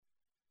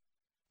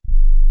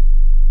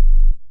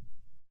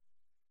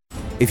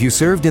If you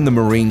served in the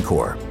Marine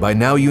Corps, by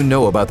now you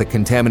know about the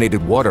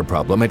contaminated water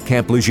problem at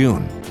Camp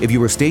Lejeune. If you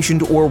were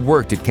stationed or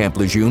worked at Camp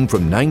Lejeune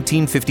from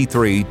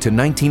 1953 to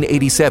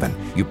 1987,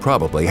 you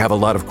probably have a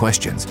lot of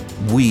questions.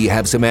 We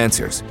have some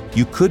answers.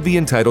 You could be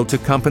entitled to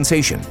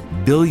compensation.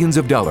 Billions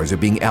of dollars are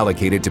being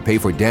allocated to pay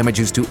for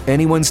damages to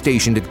anyone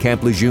stationed at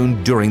Camp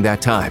Lejeune during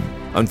that time.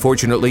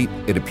 Unfortunately,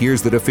 it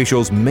appears that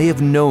officials may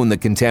have known the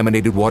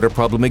contaminated water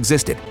problem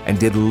existed and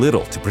did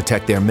little to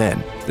protect their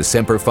men. The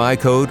Semper Fi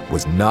Code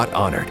was not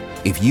honored.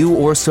 If you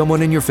or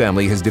someone in your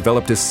family has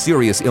developed a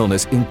serious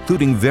illness,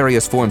 including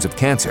various forms of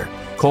cancer,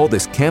 call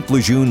this Camp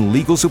Lejeune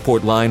legal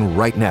support line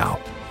right now.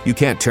 You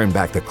can't turn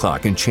back the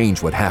clock and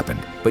change what happened,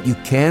 but you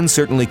can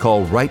certainly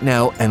call right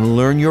now and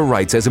learn your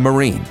rights as a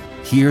Marine.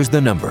 Here's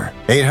the number.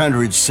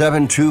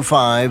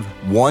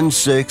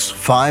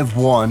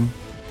 800-725-1651.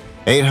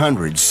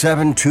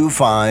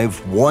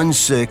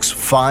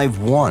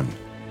 800-725-1651.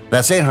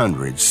 That's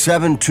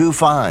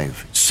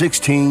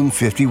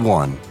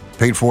 800-725-1651.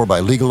 Paid for by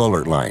Legal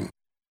Alert Line.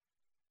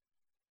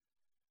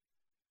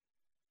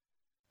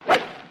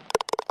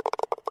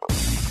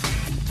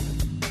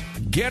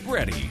 Get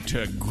ready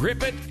to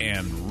grip it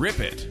and rip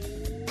it.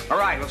 All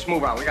right, let's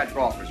move on. We got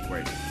golfers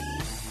waiting.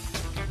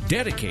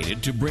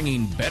 Dedicated to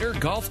bringing better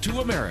golf to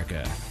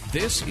America,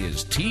 this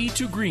is Tee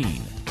to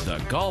Green,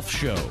 the golf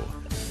show.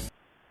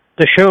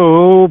 The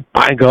show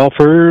by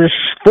golfers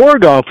for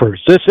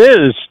golfers. This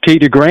is Tee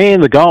to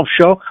Green, the golf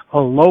show.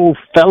 Hello,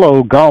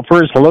 fellow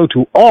golfers. Hello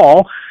to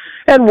all.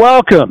 And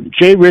welcome.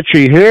 Jay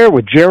Ritchie here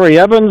with Jerry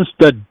Evans,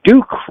 the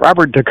Duke,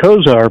 Robert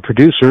DeCosa, our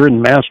producer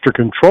and master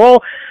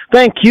control.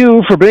 Thank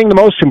you for being the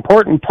most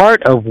important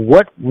part of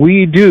what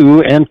we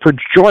do and for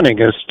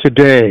joining us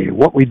today.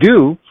 What we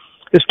do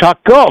is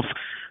talk golf.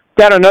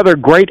 Got another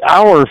great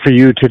hour for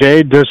you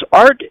today. Does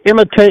art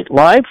imitate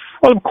life?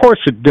 Well, of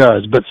course it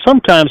does, but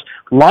sometimes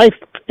life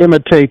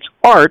imitates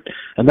art,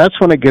 and that's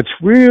when it gets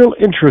real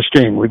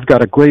interesting. We've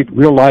got a great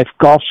real-life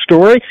golf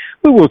story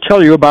we will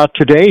tell you about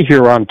today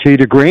here on Tee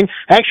to Green.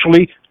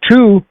 Actually,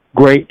 two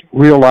great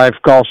real-life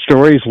golf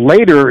stories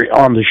later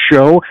on the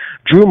show.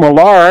 Drew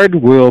Millard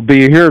will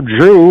be here.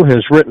 Drew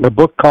has written a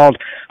book called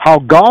How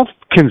Golf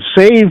Can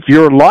Save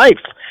Your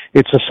Life.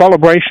 It's a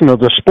celebration of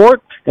the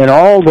sport and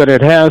all that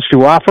it has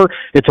to offer.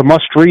 It's a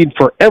must-read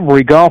for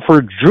every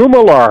golfer. Drew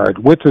Millard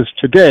with us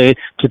today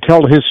to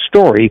tell his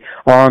story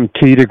on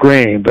Tee to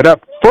Green. But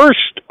up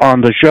first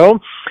on the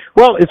show,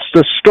 well, it's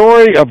the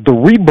story of the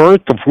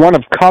rebirth of one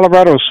of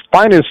Colorado's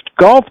finest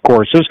golf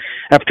courses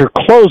after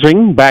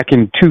closing back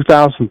in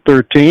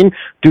 2013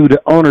 due to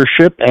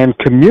ownership and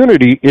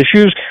community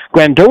issues.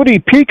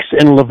 Grandote Peaks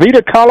in La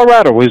Veta,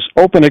 Colorado is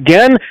open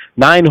again.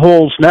 9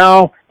 holes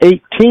now,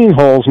 18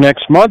 holes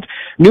next month.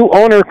 New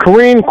owner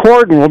Corinne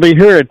Corden will be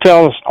here to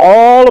tell us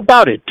all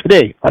about it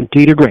today on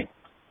Tee to Green.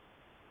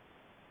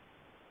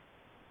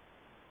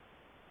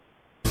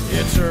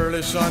 It's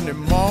early Sunday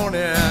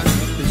morning,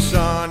 the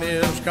sun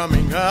is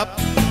coming up.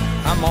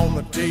 I'm on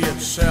the tee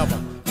at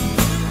 7,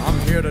 I'm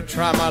here to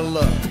try my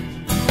luck.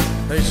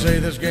 They say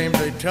this game's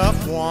a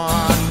tough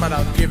one, but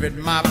I'll give it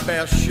my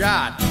best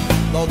shot.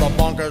 Though the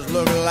bunkers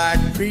look like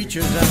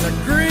beaches and the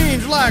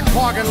greens like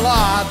parking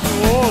lots.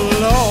 Oh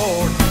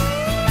Lord,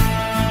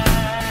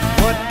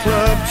 what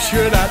club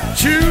should I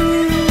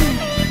choose?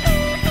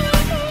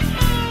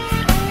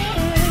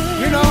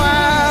 You know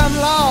I'm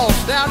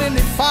lost out in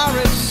the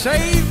forest.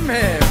 Save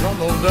me from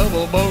those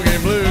double bogey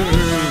blues.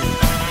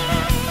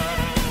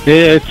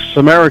 It's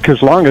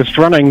America's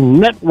longest-running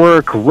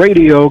network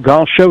radio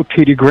golf show,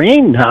 Tee to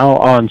Green, now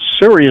on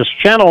Sirius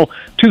Channel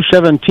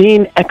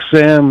 217,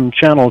 XM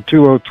Channel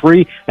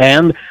 203,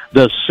 and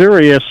the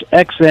Sirius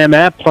XM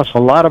app, plus a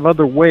lot of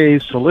other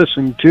ways to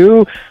listen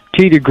to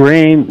Tee to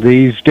Green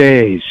these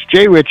days.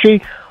 Jay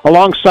Ritchie,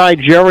 alongside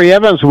Jerry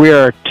Evans, we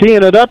are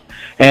teeing it up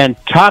and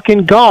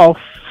talking golf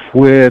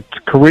with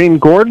Corinne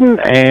Corden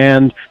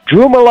and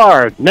Drew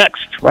Millard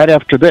next, right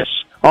after this,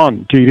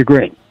 on Tee to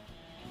Green.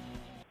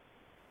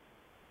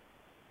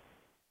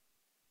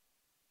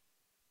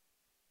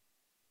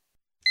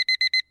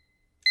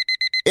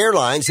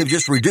 Airlines have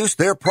just reduced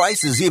their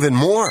prices even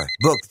more.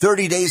 Book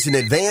 30 days in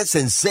advance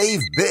and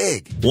save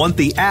big. Want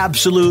the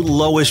absolute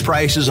lowest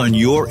prices on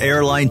your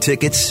airline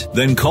tickets?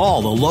 Then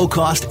call the Low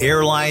Cost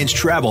Airlines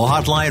Travel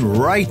Hotline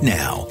right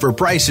now for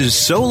prices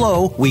so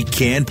low we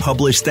can't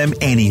publish them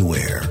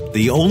anywhere.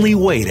 The only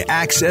way to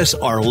access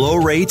our low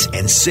rates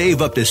and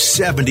save up to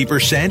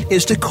 70%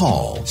 is to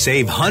call.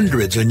 Save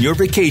hundreds on your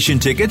vacation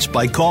tickets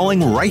by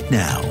calling right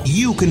now.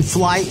 You can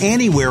fly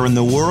anywhere in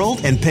the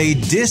world and pay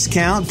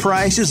discount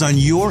prices on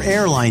your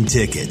airline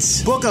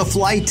tickets. Book a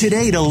flight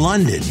today to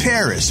London,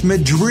 Paris,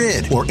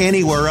 Madrid, or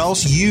anywhere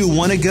else you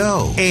want to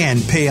go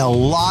and pay a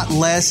lot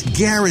less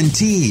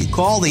guaranteed.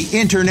 Call the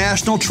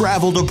International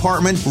Travel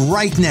Department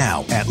right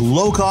now at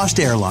Low Cost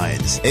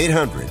Airlines.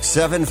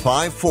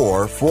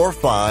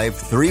 800-754-4531.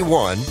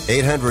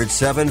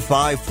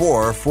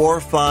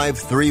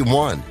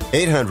 800-754-4531.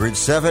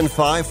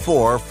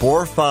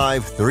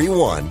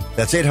 800-754-4531.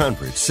 That's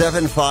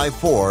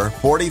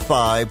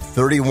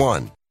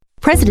 800-754-4531.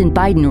 President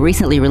Biden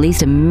recently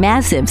released a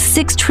massive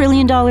 $6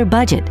 trillion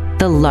budget,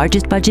 the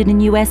largest budget in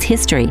U.S.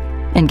 history.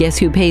 And guess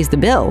who pays the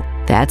bill?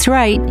 That's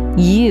right,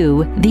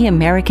 you, the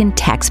American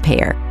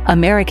taxpayer.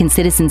 American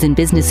citizens and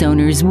business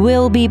owners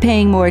will be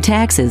paying more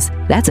taxes.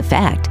 That's a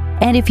fact.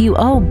 And if you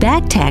owe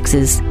back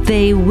taxes,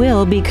 they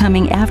will be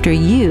coming after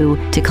you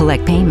to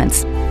collect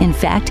payments. In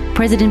fact,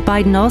 President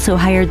Biden also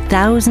hired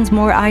thousands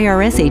more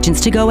IRS agents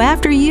to go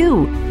after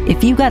you.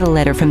 If you got a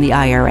letter from the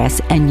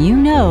IRS and you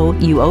know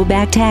you owe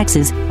back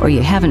taxes or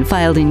you haven't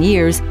filed in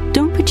years,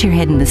 don't put your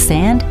head in the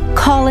sand.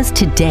 Call us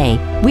today.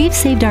 We've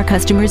saved our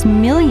customers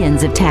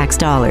millions of tax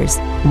dollars.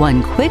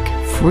 One quick,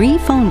 free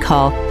phone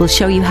call will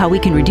show you how we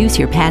can reduce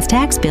your past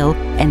tax bill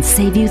and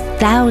save you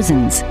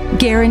thousands.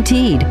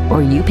 Guaranteed,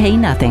 or you pay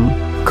nothing.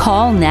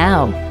 Call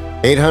now.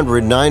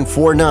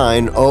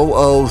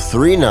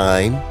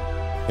 800-949-0039.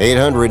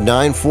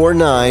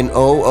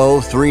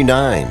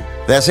 800-949-0039.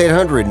 That's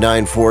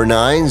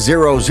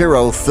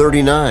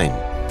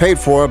 800-949-0039. Paid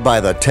for by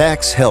the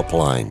Tax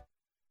Helpline.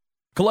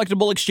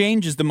 Collectible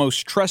Exchange is the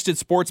most trusted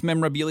sports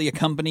memorabilia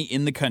company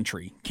in the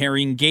country,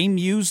 carrying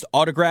game-used,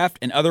 autographed,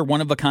 and other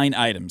one-of-a-kind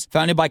items.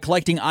 Founded by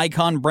collecting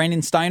icon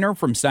Brandon Steiner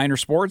from Steiner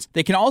Sports,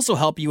 they can also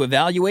help you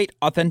evaluate,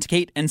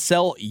 authenticate, and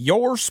sell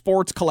your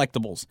sports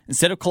collectibles.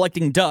 Instead of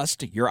collecting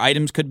dust, your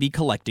items could be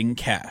collecting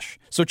cash.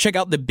 So check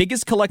out the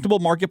biggest collectible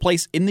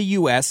marketplace in the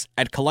U.S.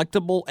 at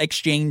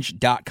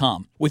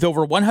collectibleexchange.com. With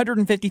over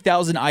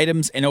 150,000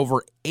 items and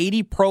over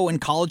 80 pro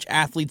and college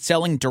athletes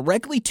selling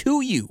directly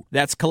to you,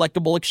 that's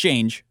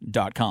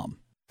collectibleexchange.com.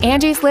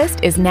 Angie's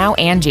List is now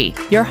Angie,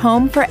 your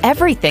home for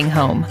everything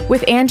home.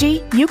 With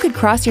Angie, you could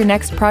cross your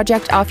next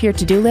project off your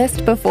to-do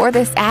list before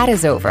this ad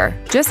is over.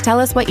 Just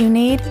tell us what you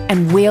need,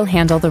 and we'll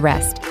handle the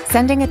rest,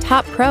 sending a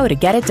top pro to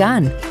get it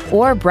done.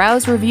 Or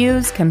browse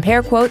reviews,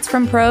 compare quotes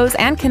from pros,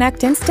 and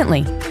connect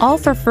instantly, all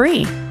for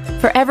free.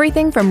 For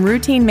everything from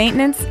routine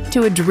maintenance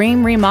to a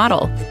dream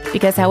remodel.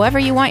 Because however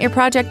you want your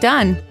project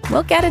done,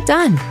 we'll get it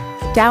done.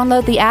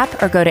 Download the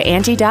app or go to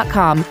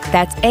Angie.com.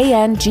 That's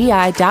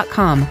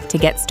ANGI.com to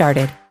get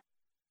started.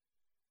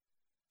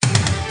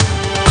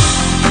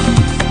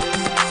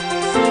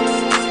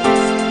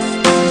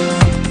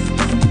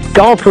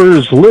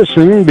 Golfers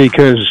listen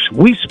because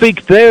we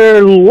speak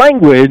their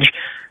language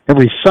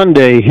every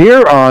Sunday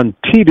here on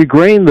Tee to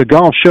Green, the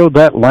golf show.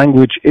 That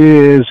language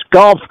is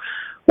golf.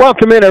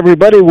 Welcome in,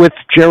 everybody, with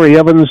Jerry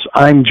Evans.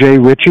 I'm Jay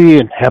Ritchie,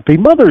 and happy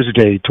Mother's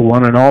Day to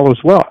one and all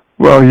as well.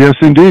 Well, yes,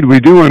 indeed. We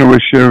do want to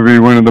wish every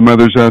one of the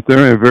mothers out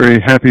there a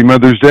very happy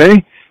Mother's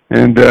Day.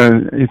 And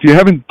if you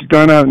haven't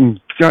gone out and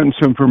gotten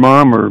some for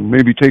Mom, or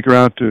maybe take her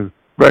out to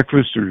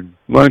breakfast or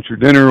lunch or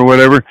dinner or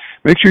whatever,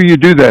 make sure you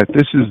do that.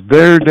 This is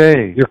their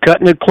day. You're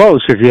cutting it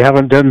close if you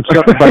haven't done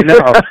something by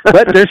now.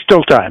 But there's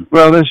still time.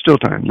 Well, there's still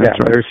time. That's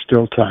right. There's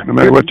still time. No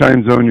matter what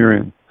time zone you're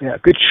in. Yeah,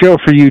 good show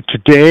for you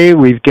today.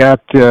 We've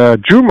got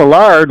Drew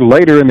Millard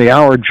later in the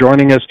hour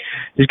joining us.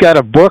 He's got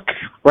a book,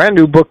 brand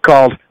new book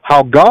called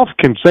How Golf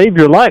Can Save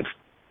Your Life.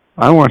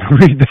 I want to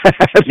read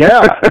that.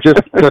 Yeah,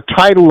 just the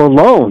title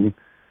alone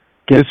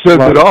gets it says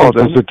it all,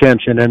 people's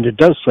attention, and it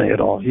does say it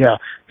all. Yeah,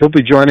 he'll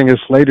be joining us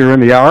later in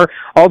the hour.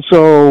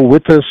 Also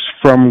with us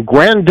from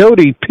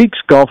Grandote Peaks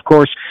Golf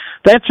Course.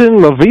 That's in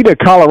La Veta,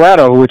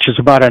 Colorado, which is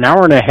about an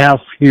hour and a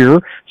half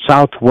here,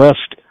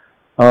 southwest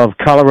of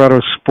Colorado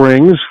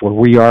Springs, where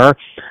we are,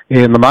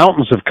 in the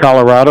mountains of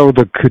Colorado,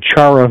 the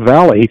Cuchara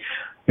Valley.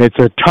 It's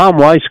a Tom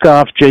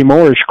Weiskopf, Jay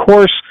Moorish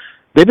course.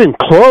 They've been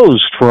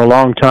closed for a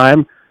long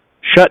time,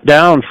 shut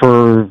down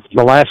for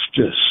the last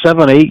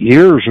 7-8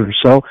 years or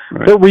so.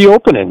 Right. They're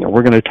reopening, and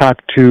we're going to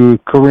talk to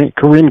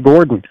Corinne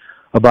Gordon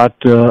about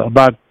her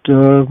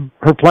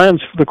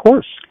plans for the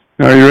course.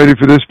 Now, are you ready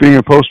for this? Being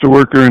a postal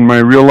worker in my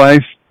real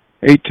life,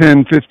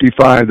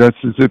 81055,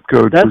 that's the zip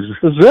code. That's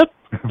the zip?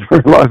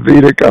 For La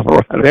Veta,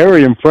 Colorado.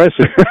 Very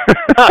impressive.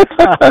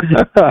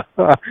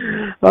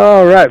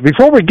 All right.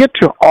 Before we get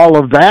to all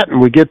of that and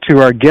we get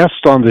to our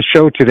guest on the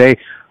show today,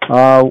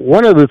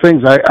 one of the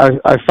things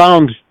I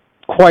found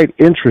quite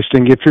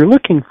interesting, if you're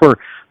looking for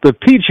the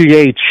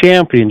PGA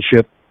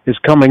Championship is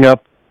coming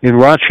up in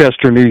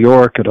Rochester, New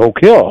York at Oak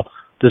Hill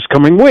this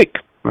coming week.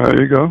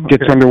 There you go.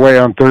 Gets underway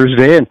on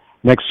Thursday, and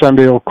next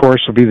Sunday, of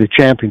course, will be the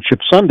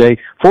championship Sunday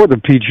for the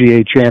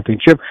PGA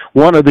Championship,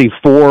 one of the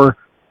four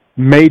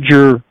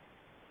major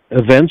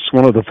events,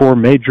 one of the four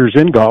majors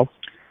in golf.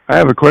 I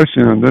have a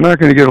question. They're not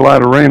going to get a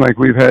lot of rain like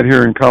we've had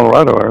here in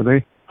Colorado, are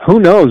they? Who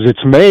knows?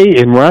 It's May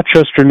in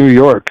Rochester, New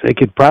York. They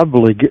could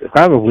probably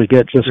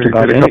get just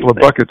about a couple of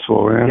buckets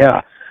full. Yeah.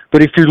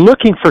 But if you're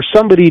looking for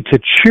somebody to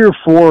cheer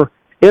for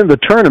in the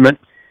tournament,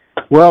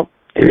 well,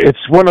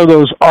 it's one of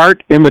those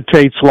art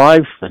imitates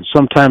life, and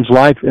sometimes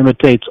life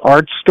imitates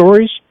art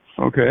stories.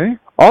 Okay.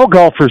 All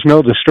golfers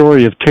know the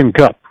story of Tin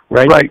Cup,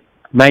 right? Right.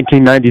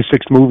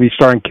 1996 movie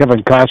starring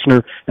Kevin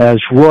Costner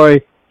as Roy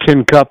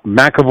Tin Cup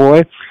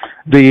McAvoy.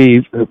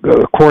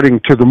 According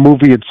to the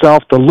movie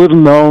itself, the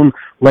little-known,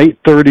 late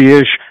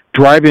 30-ish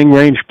driving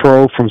range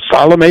pro from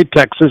Salome,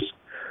 Texas,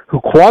 who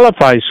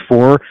qualifies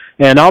for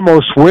and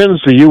almost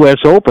wins the U.S.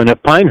 Open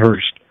at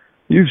Pinehurst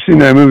You've seen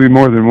that movie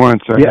more than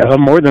once, I guess.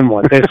 More than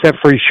once. Except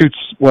for he shoots,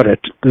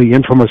 the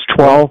infamous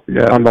 12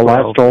 on the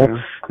last hole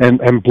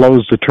and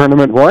blows the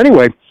tournament. Well,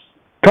 anyway,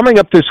 coming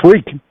up this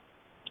week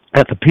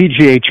at the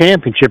PGA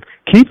Championship,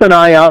 keep an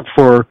eye out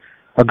for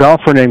a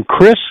golfer named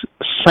Chris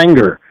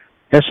Sanger,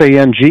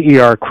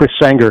 S-A-N-G-E-R, Chris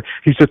Sanger.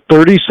 He's a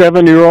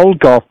 37-year-old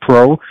golf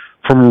pro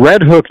from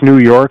Red Hook, New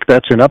York.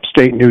 That's in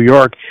upstate New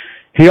York.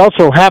 He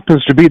also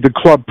happens to be the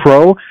club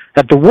pro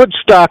at the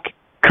Woodstock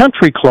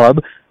Country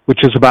Club, which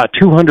is about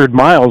 200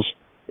 miles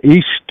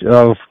east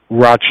of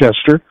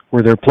Rochester,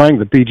 where they're playing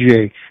the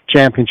PGA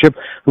Championship.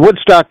 The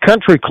Woodstock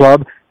Country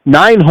Club,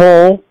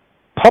 9-hole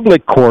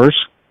public course,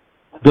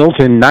 built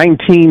in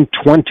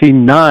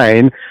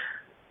 1929.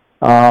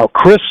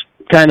 Chris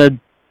kind of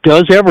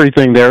does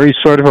everything there. He's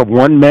sort of a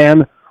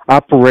one-man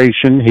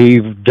operation. He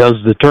does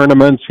the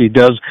tournaments. He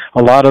does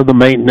a lot of the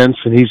maintenance,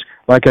 and he's,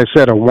 like I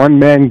said, a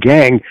one-man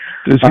gang.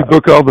 Does he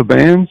book all the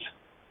bands?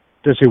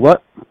 Does he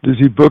what? Does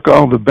he book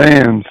all the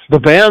bands? The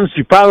bands,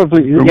 you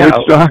probably...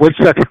 From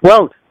Woodstock?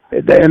 Well,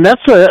 and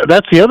that's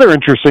the other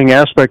interesting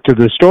aspect of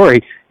this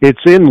story. It's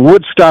in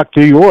Woodstock,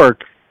 New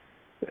York.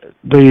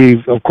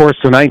 Of course,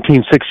 the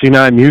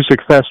 1969 Music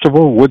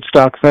Festival,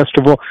 Woodstock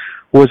Festival,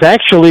 was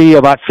actually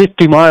about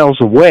 50 miles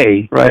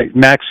away, right?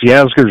 Max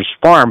Yasgur's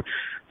farm.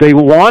 They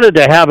wanted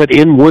to have it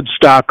in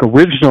Woodstock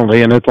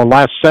originally, and at the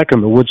last second,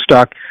 the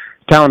Woodstock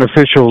town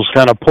officials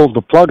kind of pulled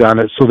the plug on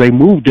it, so they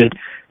moved it,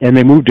 and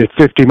they moved it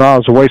 50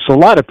 miles away. So a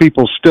lot of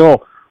people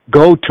still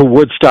go to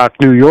Woodstock,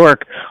 New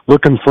York,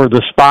 looking for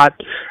the spot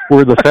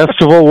where the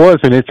festival was,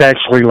 and it's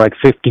actually like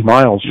 50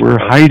 miles. We're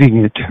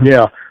hiding it.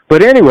 Yeah.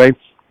 But anyway,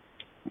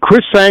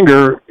 Chris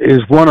Sanger is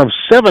one of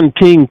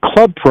 17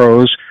 club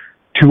pros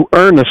to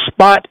earn a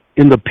spot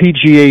in the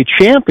PGA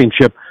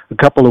Championship a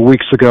couple of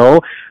weeks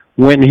ago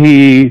when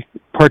he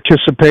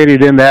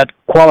participated in that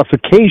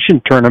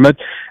qualification tournament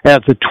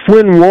at the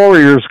Twin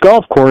Warriors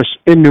golf course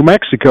in New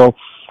Mexico.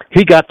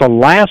 He got the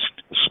last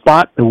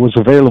spot that was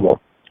available.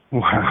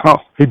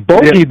 Wow. He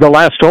bogeyed the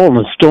last hole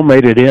and still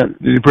made it in.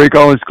 Did he break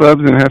all his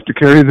clubs and have to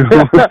carry them?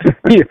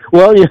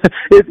 Well, and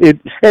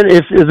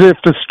if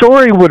the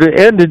story would have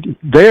ended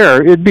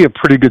there, it'd be a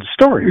pretty good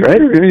story, right?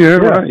 Yeah,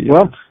 right.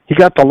 Well, he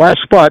got the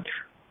last spot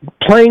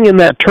playing in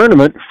that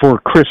tournament for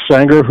Chris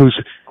Sanger, who's,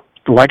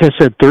 like I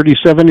said,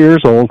 37 years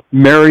old,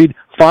 married,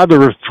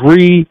 father of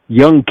 3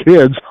 young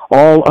kids,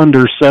 all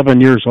under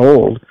 7 years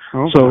old.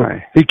 Oh, so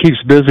my. He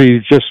keeps busy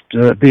just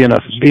being a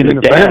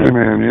dad, family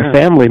man, yeah. A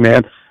family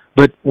man.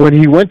 But when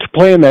he went to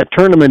play in that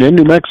tournament in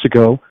New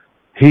Mexico,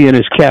 he and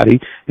his caddy,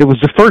 it was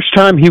the first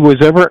time he was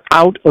ever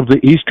out of the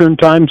Eastern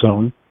time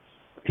zone.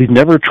 He'd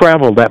never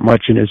traveled that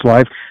much in his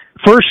life.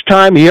 First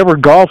time he ever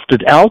golfed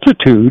at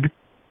altitude,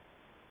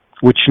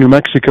 which New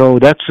Mexico,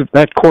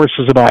 that course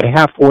is about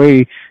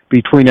halfway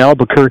between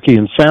Albuquerque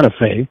and Santa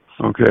Fe.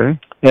 Okay.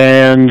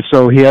 And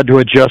so he had to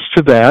adjust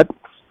to that.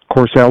 Of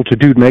course,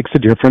 altitude makes a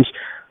difference.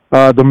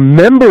 The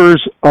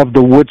members of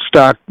the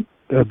Woodstock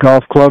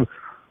Golf Club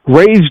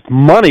raised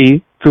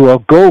money through a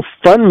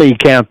GoFundMe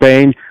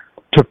campaign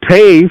to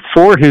pay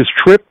for his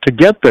trip to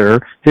get there,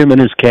 him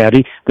and his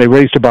caddy. They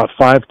raised about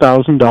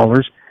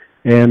 $5,000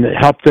 and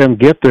helped them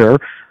get there.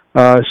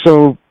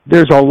 So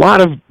there's a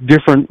lot of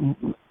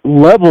different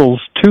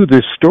levels to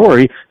this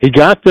story. He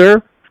got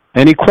there,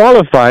 and he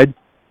qualified.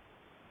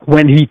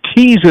 When he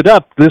tees it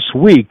up this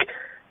week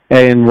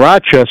in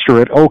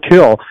Rochester at Oak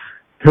Hill,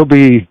 he'll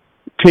be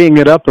teeing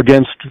it up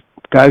against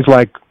guys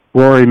like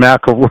Rory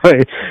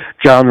McIlroy,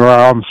 John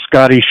Rahm,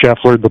 Scotty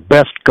Scheffler, the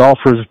best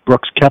golfers,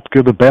 Brooks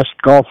Koepka, the best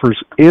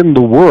golfers in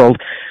the world.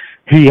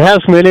 He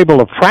hasn't been able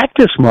to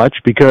practice much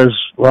because,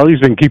 well, he's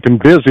been keeping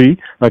busy.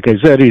 Like I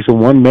said, he's a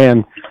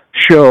one-man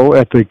show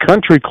at the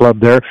country club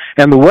there,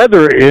 and the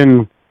weather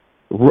in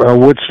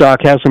Woodstock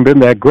hasn't been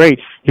that great.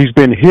 He's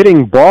been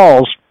hitting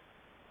balls,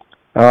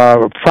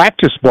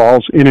 practice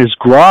balls, in his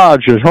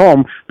garage at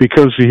home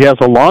because he has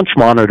a launch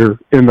monitor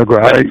in the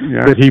garage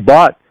that he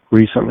bought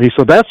recently.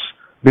 So that's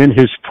been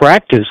his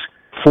practice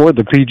for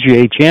the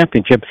PGA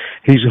Championship.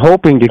 He's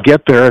hoping to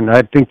get there, and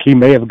I think he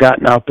may have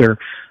gotten out there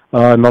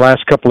in the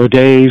last couple of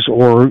days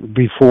or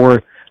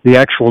before the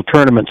actual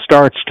tournament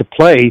starts to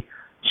play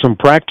some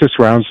practice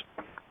rounds.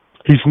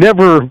 He's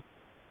never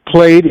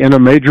played in a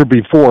major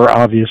before,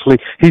 obviously.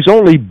 He's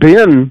only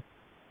been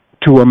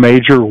to a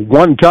major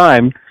one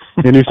time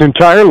in his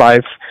entire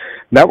life.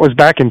 That was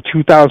back in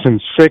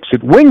 2006 at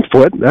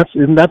Wingfoot.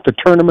 Isn't that the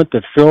tournament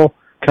that Phil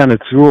kind of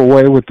threw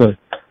away with the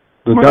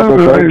double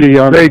bogey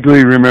on?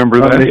 Vaguely remember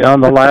that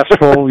on the last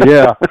hole.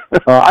 Yeah,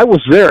 I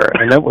was there,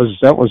 and that was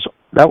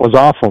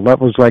awful. That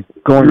was like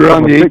going. You were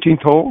on the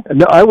 18th hole?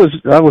 No, I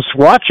was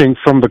watching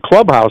from the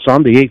clubhouse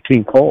on the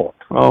 18th hole.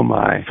 Oh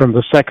my! From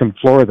the second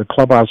floor of the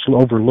clubhouse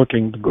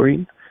overlooking the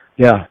green.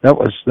 Yeah, that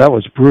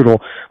was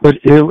brutal. But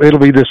it'll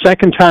be the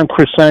second time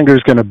Chris Sanger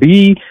is going to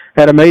be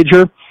at a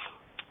major.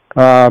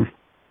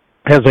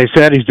 As I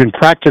said, he's been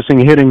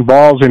practicing hitting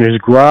balls in his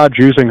garage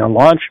using a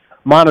launch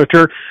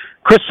monitor.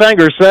 Chris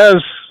Sanger says,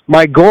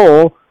 my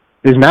goal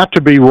is not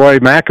to be Roy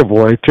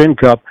McIlroy, Tin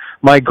Cup.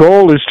 My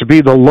goal is to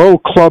be the low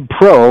club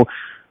pro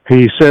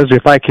He says,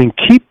 if I can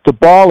keep the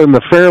ball in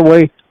the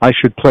fairway, I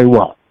should play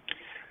well.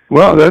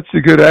 Well, that's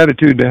a good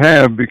attitude to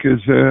have because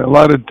a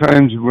lot of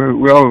times,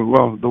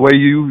 well, the way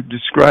you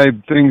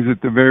describe things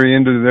at the very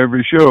end of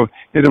every show,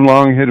 hit them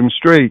long, hit them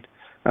straight.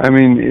 I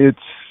mean, it's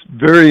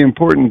very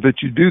important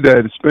that you do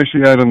that,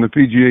 especially out on the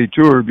PGA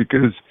Tour,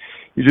 because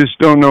you just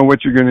don't know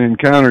what you're going to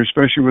encounter,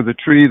 especially with a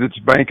tree that's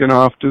banking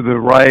off to the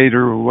right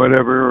or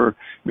whatever, or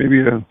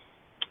maybe a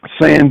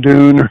sand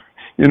dune. Or,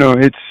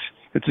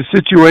 it's a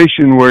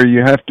situation where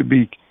you have to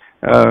be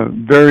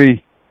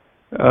very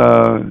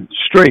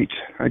straight,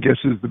 I guess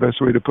is the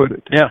best way to put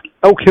it. Yeah.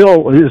 Oak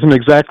Hill isn't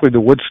exactly the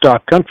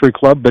Woodstock Country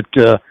Club, but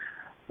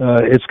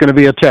it's going to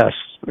be a test.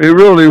 It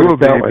really will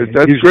be.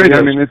 That's great. Is.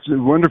 I mean, it's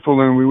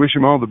wonderful, and we wish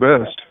him all the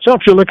best. So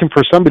if you're looking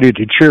for somebody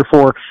to cheer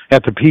for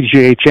at the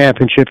PGA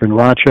Championship in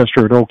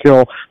Rochester at Oak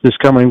Hill this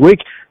coming week,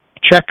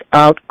 check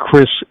out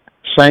Chris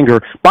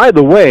Sanger. By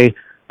the way,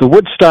 the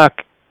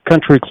Woodstock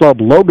Country Club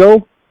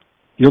logo,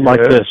 you'll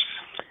like this.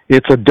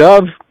 It's a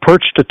dove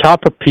perched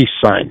atop a peace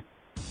sign.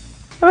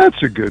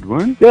 That's a good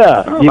one.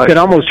 Yeah, you can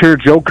almost hear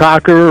Joe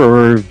Cocker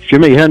or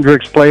Jimi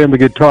Hendrix playing the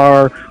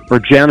guitar or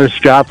Janis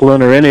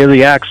Joplin or any of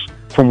the acts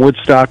from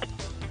Woodstock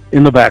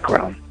in the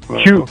background.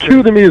 Well,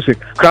 cue the music.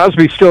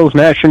 Crosby, Stills,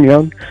 Nash &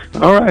 Young.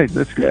 All right,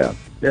 that's good.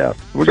 Yeah.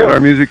 We got our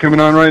music coming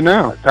on right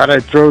now. I thought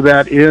I'd throw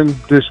that in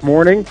this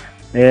morning.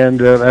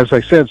 And as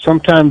I said,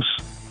 sometimes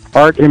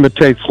art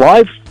imitates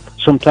life.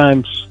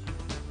 Sometimes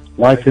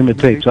life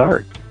imitates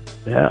art.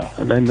 Yeah,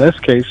 and in this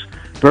case,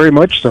 very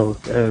much so.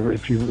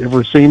 If you've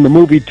ever seen the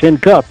movie Tin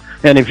Cup,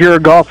 and if you're a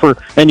golfer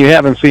and you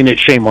haven't seen it,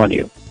 shame on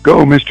you.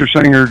 Go, Mr.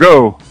 Sanger,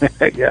 go.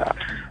 Yeah.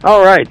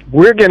 All right,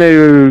 we're going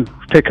to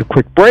take a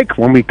quick break.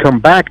 When we come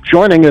back,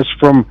 joining us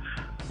from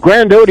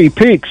Grand Ote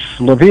Peaks,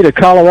 La Veta,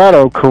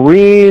 Colorado,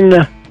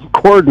 Corrine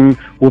Corden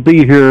will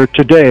be here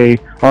today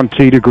on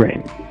Tee to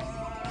Green.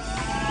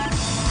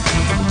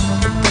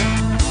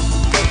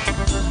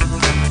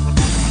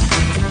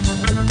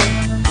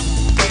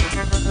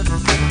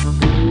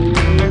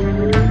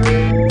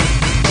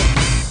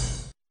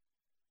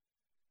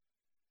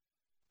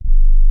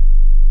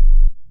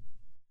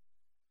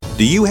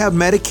 Do you have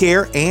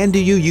Medicare and do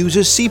you use a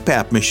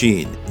CPAP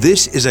machine?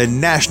 This is a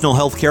national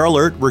healthcare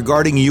alert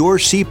regarding your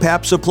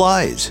CPAP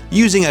supplies.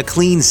 Using a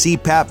clean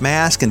CPAP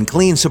mask and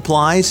clean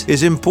supplies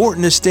is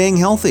important to staying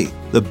healthy.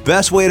 The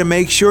best way to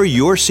make sure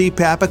your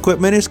CPAP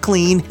equipment is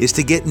clean is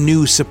to get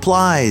new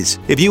supplies.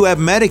 If you have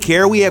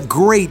Medicare, we have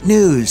great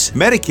news.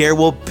 Medicare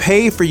will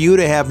pay for you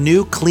to have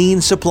new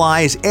clean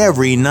supplies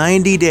every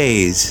 90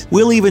 days.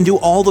 We'll even do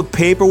all the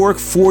paperwork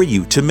for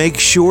you to make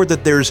sure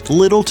that there's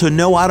little to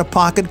no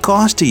out-of-pocket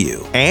cost to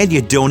you. And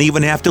you don't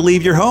even have to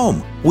leave your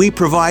home. We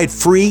provide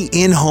free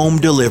in-home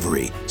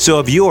delivery. So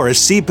if you're a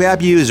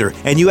CPAP user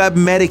and you have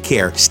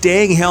Medicare,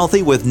 staying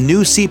healthy with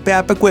new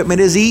CPAP equipment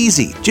is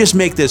easy. Just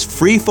make this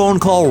free phone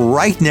call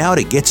right now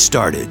to get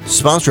started.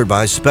 Sponsored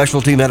by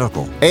Specialty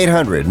Medical.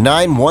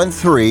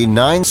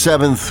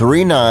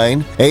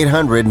 800-913-9739.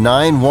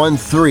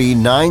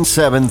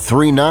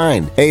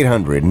 800-913-9739.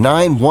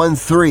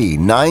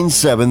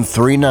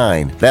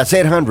 800-913-9739. That's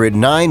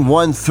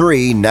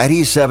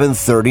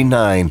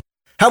 800-913-9739.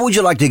 How would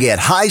you like to get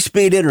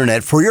high-speed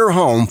internet for your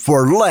home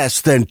for less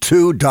than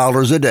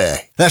 $2 a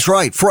day? That's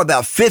right. For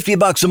about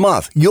 $50 a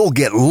month, you'll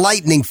get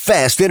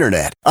lightning-fast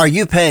internet. Are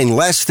you paying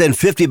less than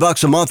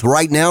 $50 a month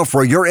right now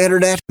for your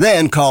internet?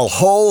 Then call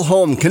Whole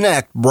Home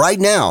Connect right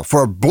now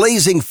for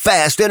blazing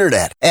fast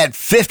internet at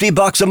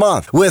 $50 a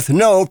month with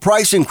no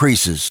price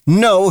increases,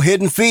 no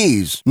hidden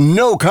fees,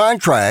 no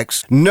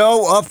contracts,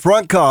 no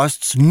upfront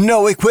costs,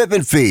 no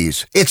equipment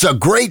fees. It's a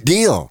great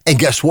deal. And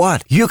guess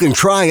what? You can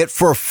try it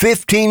for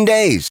 15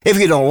 days. If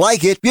you don't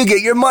like it, you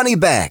get your money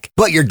back.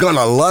 But you're going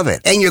to love it,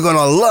 and you're going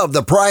to love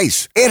the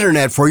price.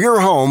 Internet for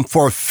your home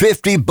for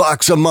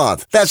 $50 a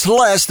month. That's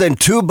less than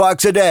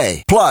 $2 a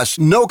day. Plus,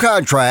 no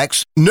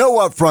contracts, no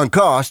upfront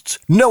costs,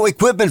 no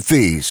equipment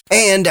fees,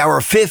 and our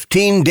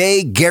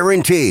 15-day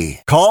guarantee.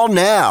 Call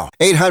now.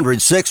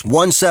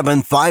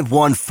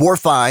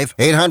 800-617-5145.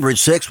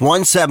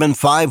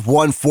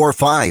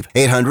 800-617-5145.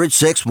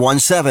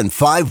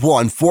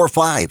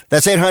 800-617-5145.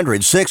 That's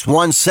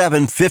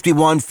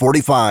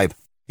 800-617-5145.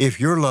 If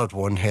your loved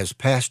one has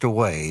passed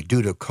away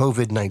due to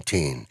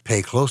COVID-19,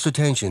 pay close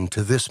attention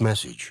to this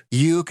message.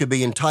 You could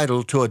be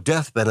entitled to a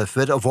death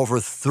benefit of over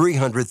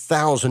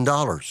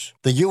 $300,000.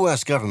 The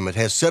U.S. government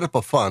has set up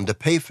a fund to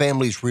pay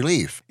families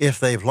relief if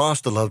they've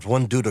lost a loved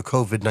one due to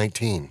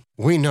COVID-19.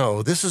 We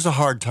know this is a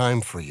hard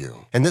time for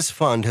you, and this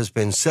fund has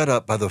been set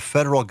up by the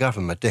federal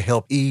government to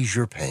help ease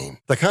your pain.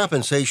 The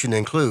compensation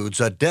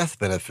includes a death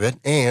benefit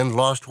and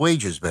lost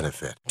wages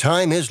benefit.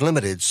 Time is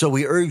limited, so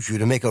we urge you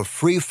to make a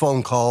free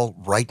phone call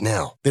right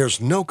now. There's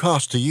no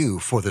cost to you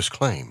for this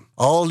claim.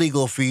 All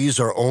legal fees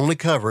are only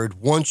covered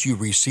once you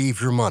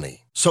receive your money.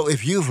 So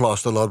if you've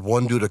lost a loved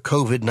one due to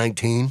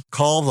COVID-19,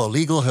 call the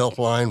legal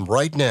helpline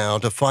right now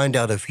to find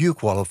out if you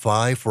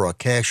qualify for a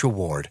cash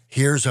award.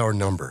 Here's our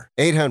number,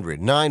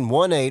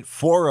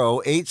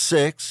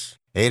 800-918-4086.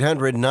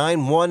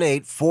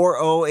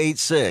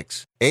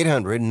 800-918-4086.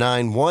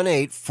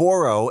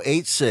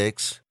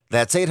 800-918-4086.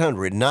 That's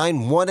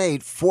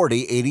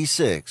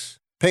 800-918-4086.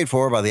 Paid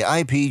for by the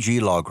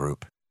IPG Law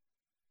Group.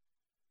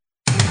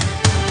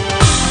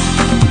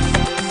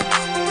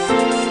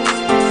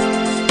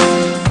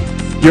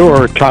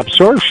 Your top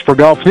source for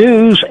golf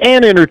news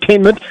and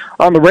entertainment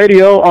on the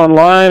radio,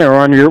 online, or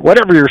on your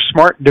whatever your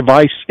smart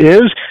device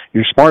is,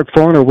 your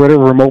smartphone or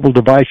whatever mobile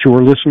device you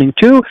are listening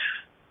to.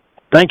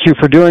 Thank you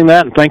for doing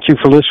that, and thank you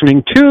for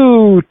listening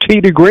to Tee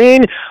to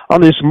Green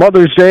on this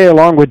Mother's Day.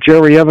 Along with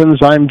Jerry Evans,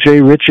 I'm Jay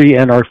Ritchie,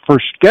 and our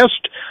first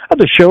guest of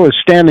the show is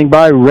standing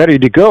by, ready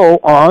to go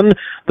on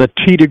the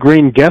Tee to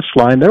Green guest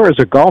line. There is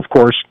a golf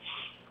course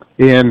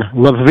in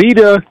La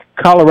Vida,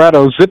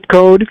 Colorado, zip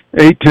code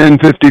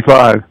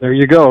 81055. There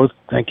you go.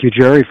 Thank you,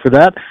 Jerry, for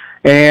that.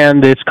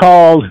 And it's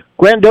called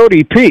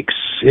Grandote Peaks.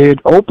 It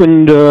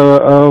opened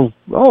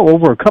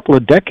over a couple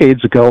of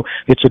decades ago.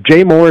 It's a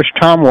Jay Morris,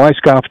 Tom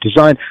Weiskopf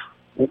design.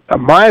 In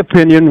my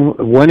opinion,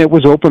 when it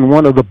was open,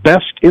 one of the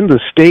best in the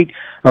state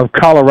of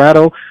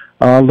Colorado.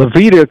 La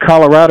Vida,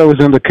 Colorado is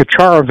in the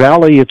Cachara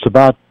Valley. It's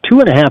about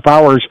 2.5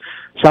 hours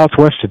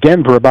southwest of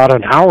Denver, about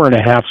an hour and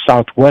a half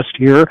southwest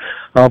here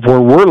of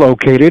where we're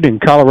located in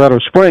Colorado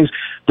Springs.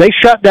 They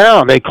shut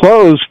down. They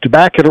closed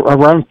back at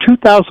around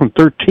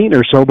 2013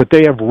 or so, but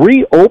they have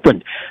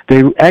reopened.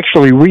 They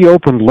actually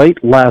reopened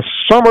late last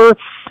summer,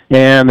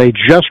 and they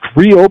just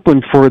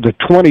reopened for the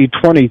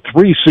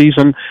 2023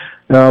 season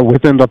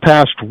within the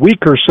past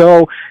week or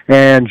so.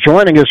 And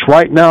joining us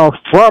right now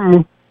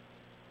from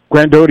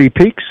Grandote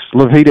Peaks,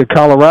 La Vida,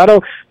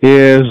 Colorado,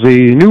 is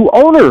the new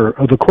owner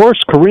of the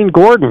course, Corinne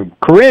Gordon.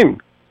 Corinne,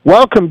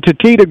 welcome to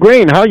Tee to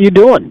Green. How are you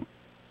doing?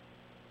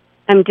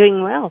 I'm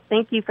doing well.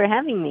 Thank you for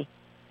having me.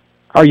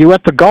 Are you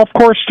at the golf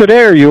course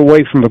today, or are you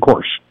away from the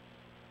course?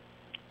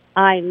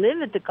 I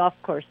live at the golf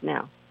course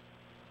now.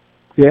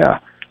 Yeah.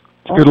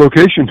 It's a good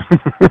location.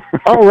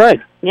 All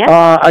right.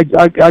 Yeah. I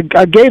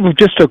gave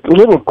just a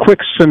little quick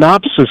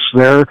synopsis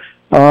there.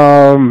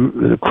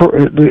 The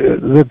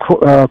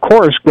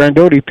course,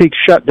 Grandote Peak,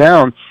 shut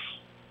down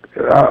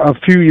a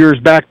few years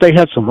back. They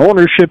had some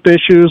ownership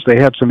issues. They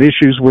had some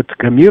issues with the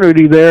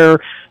community there.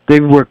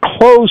 They were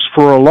closed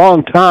for a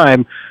long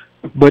time.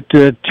 But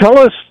tell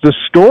us the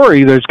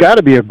story. There's got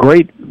to be a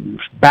great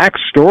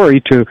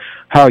backstory to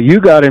how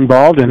you got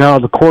involved and how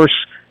the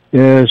course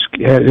has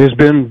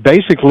been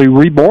basically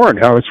reborn,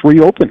 how it's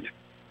reopened.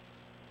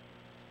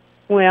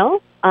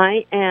 Well,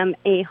 I am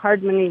a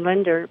hard money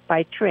lender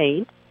by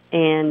trade,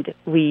 and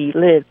we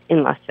live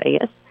in Las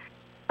Vegas.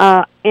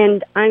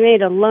 And I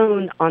made a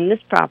loan on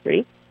this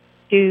property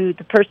to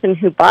the person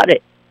who bought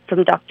it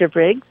from Dr.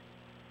 Briggs,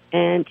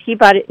 and he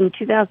bought it in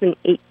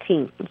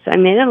 2018. So I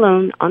made a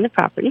loan on the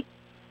property,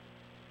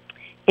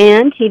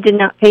 and he did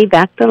not pay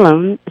back the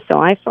loan, so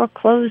I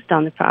foreclosed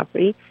on the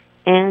property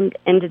and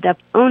ended up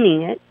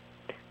owning it.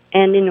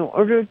 And in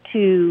order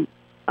to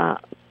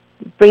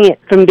bring it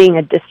from being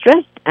a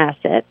distressed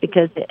asset,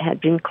 because it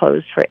had been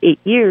closed for 8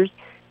 years,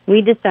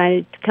 we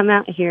decided to come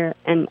out here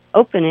and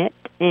open it.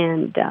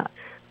 And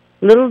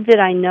little did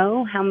I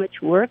know how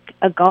much work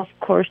a golf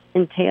course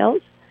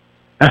entails.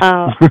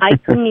 I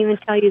couldn't even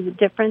tell you the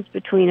difference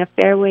between a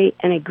fairway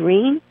and a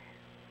green,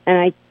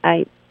 and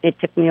it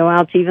took me a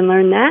while to even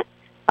learn that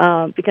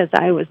because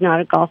I was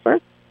not a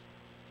golfer.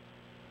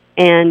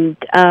 And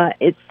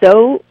it's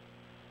so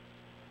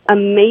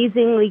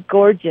amazingly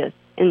gorgeous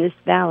in this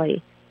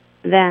valley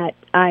that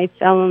I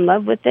fell in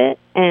love with it,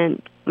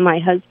 and my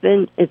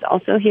husband is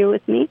also here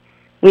with me.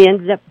 We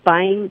ended up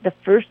buying the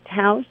first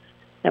house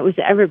that was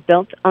ever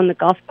built on the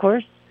golf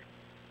course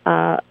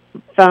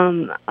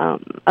from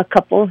a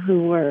couple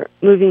who were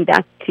moving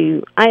back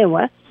to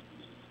Iowa.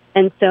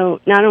 And so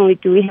not only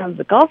do we have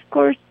the golf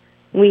course,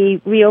 we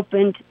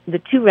reopened the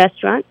 2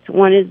 restaurants.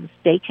 One is a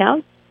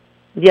steakhouse.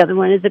 The other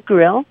one is a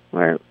grill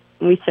where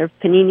we serve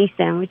panini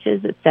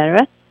sandwiches,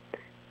 etc.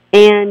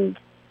 And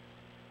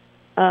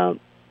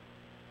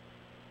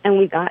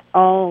we got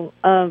all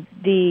of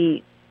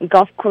the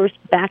golf course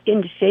back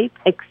into shape,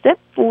 except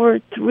for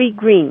 3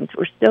 greens.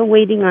 We're still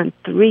waiting on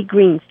 3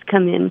 greens to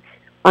come in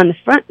on the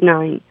front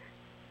 9,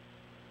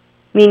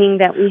 meaning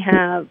that we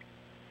have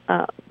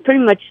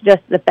pretty much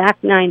just the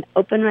back 9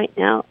 open right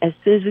now. As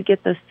soon as we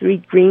get those 3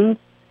 greens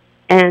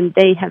and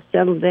they have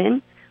settled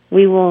in,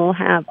 we will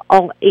have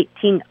all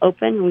 18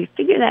 open. We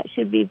figure that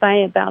should be by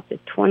about the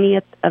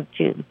 20th of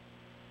June.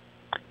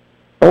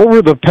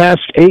 Over the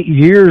past 8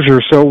 years or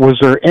so, was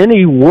there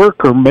any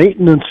work or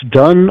maintenance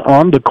done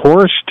on the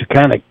course to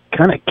kind of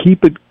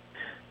keep it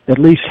at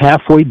least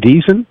halfway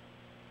decent?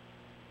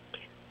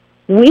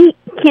 We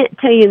can't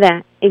tell you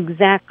that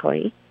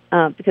exactly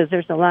because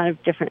there's a lot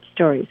of different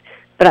stories.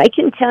 But I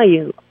can tell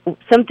you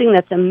something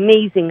that's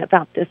amazing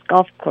about this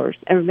golf course.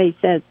 Everybody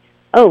says,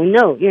 oh,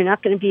 no, you're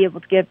not going to be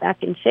able to get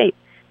back in shape.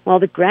 Well,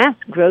 the grass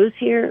grows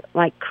here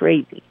like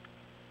crazy.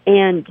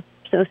 And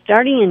so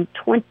starting in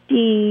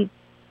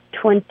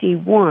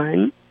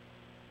 2021,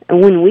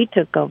 when we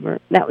took over,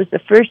 that was the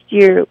first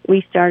year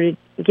we started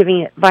giving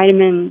it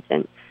vitamins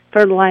and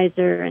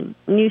fertilizer and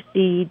new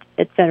seed,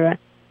 etc.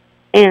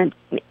 And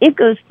it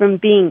goes from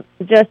being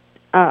just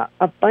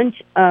a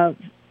bunch of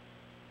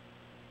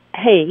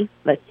hay,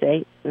 let's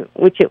say,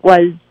 which it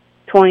was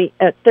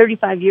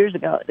 35 years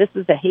ago. This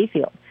was a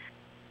hayfield,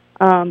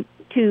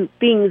 to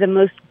being the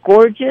most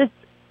gorgeous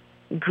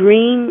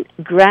green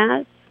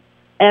grass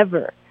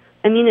ever.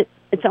 I mean,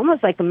 it's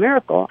almost like a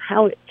miracle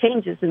how it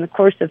changes in the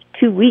course of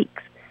 2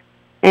 weeks.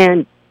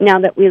 And now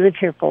that we live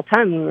here full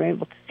time, we were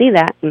able to see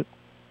that. And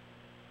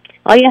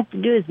all you have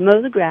to do is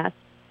mow the grass.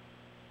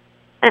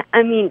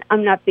 I mean,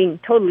 I'm not being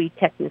totally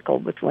technical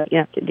with what you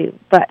have to do,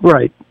 but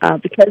right.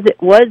 Because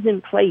it was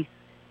in place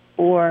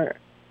for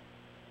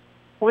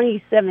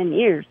 27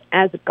 years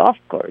as a golf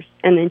course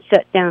and then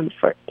shut down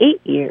for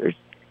 8 years,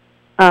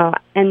 and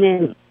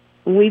then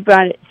we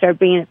started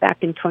bringing it back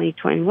in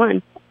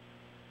 2021,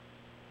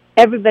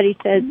 everybody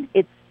says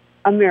it's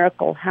a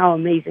miracle how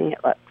amazing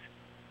it looks.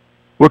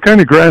 What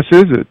kind of grass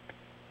is it?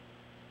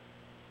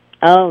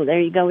 Oh, there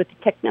you go with the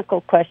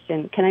technical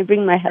question. Can I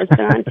bring my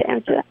husband on to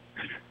answer that?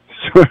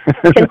 Well,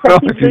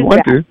 if you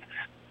want to.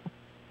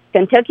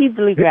 Kentucky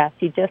bluegrass,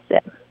 he just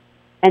said.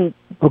 And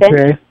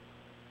okay.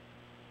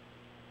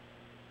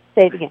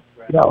 Say it again.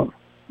 No.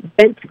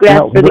 Bent grass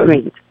for the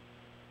greens.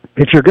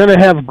 If you're going to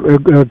have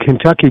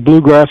Kentucky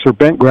bluegrass or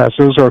bent grass,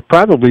 those are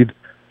probably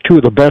two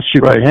of the best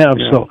you can have.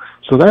 Yeah.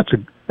 So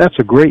that's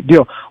a great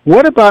deal.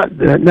 What about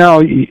now?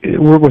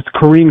 We're with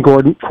Corrine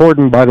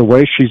Corden, by the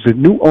way. She's the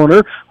new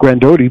owner.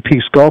 Grandote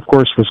Peaks Golf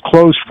Course was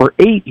closed for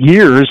 8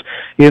 years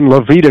in La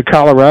Veta,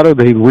 Colorado.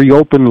 They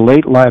reopened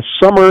late last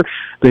summer.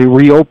 They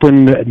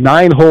reopened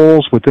 9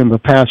 holes within the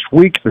past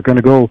week. They're going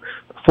to go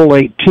full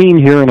 18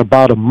 here in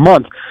about a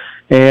month.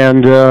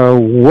 And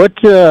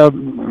what's it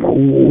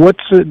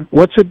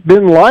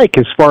been like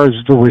as far as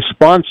the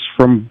response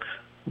from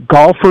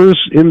golfers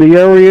in the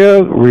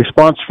area,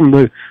 response from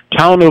the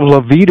town of La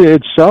Veta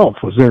itself?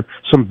 Was there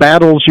some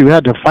battles you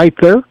had to fight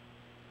there?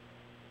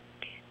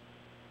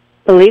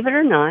 Believe it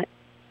or not,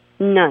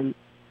 none.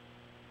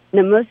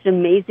 The most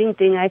amazing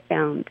thing I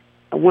found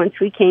once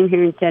we came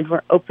here and said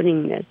we're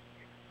opening this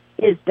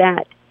is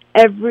that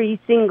every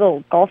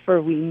single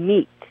golfer we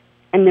meet,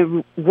 and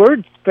the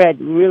word spread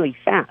really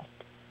fast,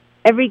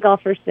 every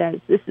golfer says,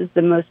 this is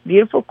the most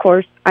beautiful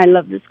course. I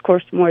love this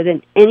course more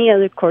than any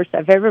other course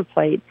I've ever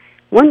played.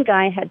 One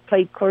guy had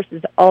played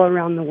courses all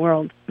around the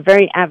world, a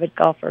very avid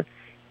golfer.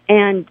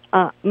 And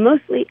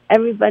mostly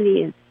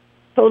everybody is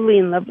totally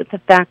in love with the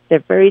fact they're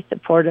very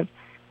supportive.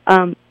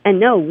 And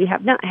no, we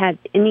have not had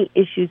any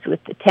issues with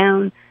the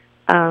town.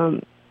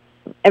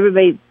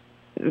 Everybody's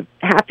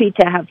happy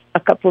to have a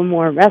couple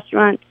more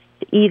restaurants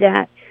to eat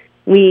at.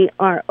 We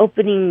are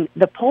opening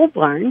the pole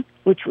barn,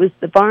 which was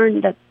the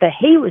barn that the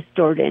hay was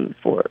stored in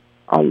for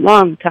a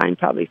long time,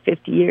 probably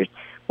 50 years.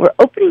 We're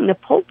opening the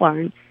pole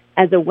barn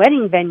as a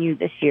wedding venue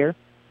this year,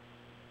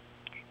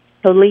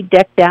 totally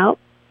decked out.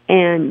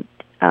 And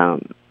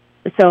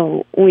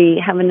so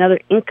we have another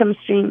income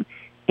stream,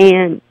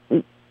 and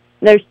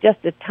there's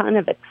just a ton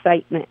of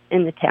excitement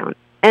in the town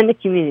and the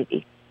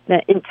community,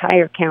 the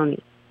entire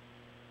county.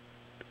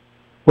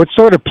 What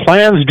sort of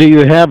plans do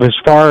you have as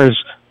far as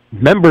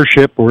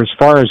membership or as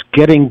far as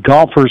getting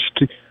golfers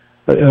to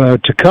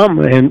come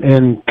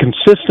and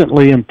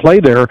consistently and play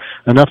there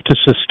enough to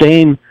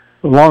sustain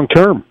long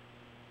term?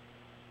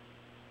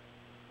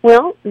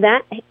 Well,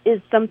 that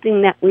is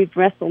something that we've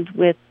wrestled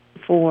with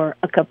for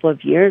a couple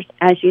of years.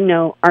 As you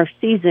know, our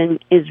season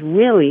is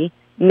really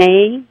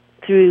May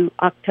through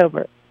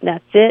October.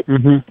 That's it.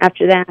 Mm-hmm.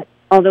 After that,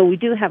 although we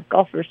do have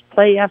golfers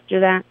play after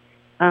that,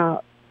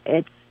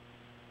 it's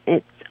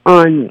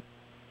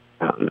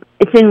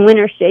in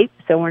winter shape,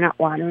 so we're not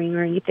watering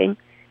or anything.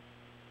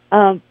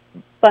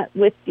 But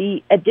with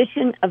the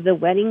addition of the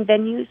wedding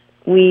venues,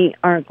 we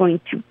are going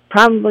to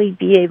probably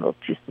be able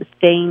to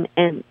sustain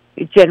and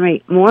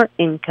generate more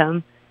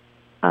income,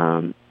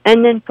 and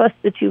then plus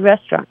the 2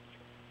 restaurants.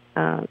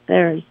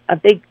 There's a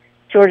big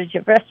shortage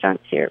of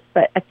restaurants here,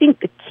 but I think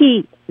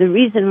the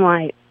reason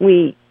why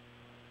we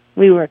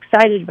were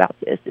excited about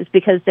this is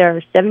because there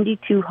are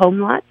 72 home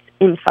lots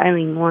in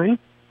Filing 1.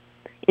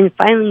 In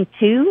Filing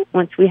 2,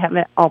 once we have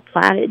it all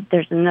platted,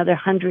 there's another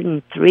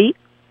 103.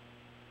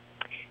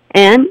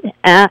 And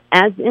as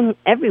in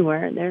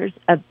everywhere, there's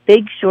a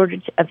big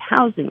shortage of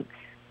housing.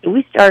 So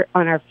we start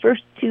on our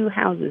first 2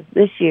 houses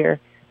this year,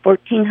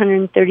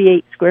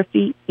 1,438 square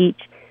feet each,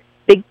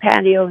 big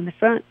patio in the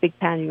front, big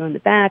patio in the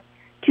back,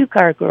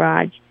 2-car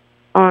garage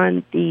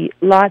on the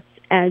lots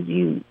as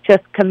you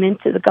just come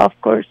into the golf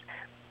course.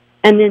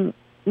 And then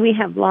we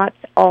have lots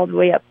all the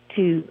way up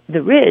to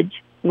the ridge,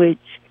 which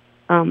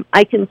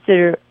I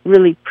consider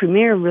really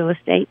premier real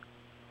estate.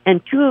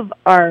 And 2 of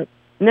our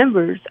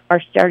members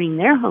are starting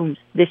their homes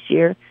this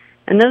year,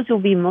 and those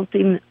will be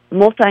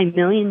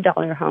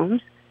multi-million-dollar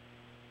homes.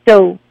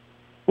 So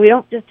we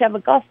don't just have a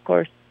golf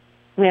course.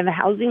 We have a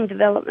housing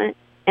development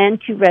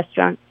and 2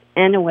 restaurants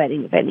and a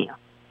wedding venue.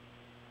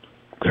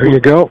 There you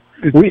go.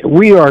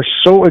 We are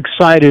so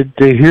excited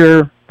to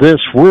hear this.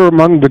 We're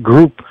among the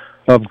group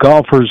of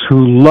golfers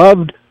who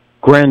loved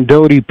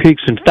Grandote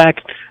Peaks. In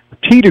fact,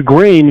 Tee to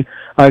Green,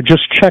 I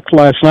just checked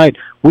last night.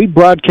 We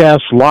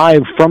broadcast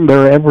live from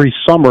there every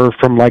summer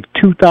from like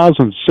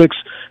 2006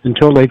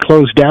 until they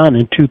closed down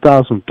in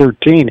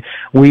 2013.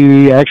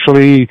 We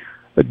actually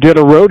did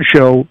a road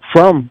show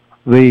from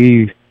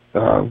the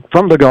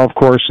golf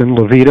course in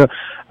La Veta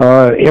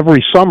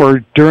every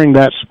summer during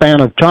that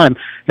span of time.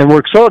 And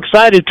we're so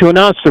excited to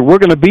announce that we're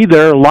going to be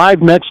there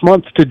live next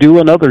month to do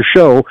another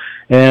show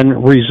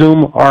and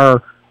resume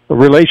our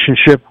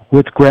relationship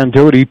with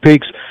Grandote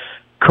Peaks.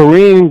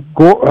 Corrine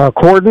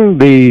Corden,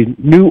 the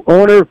new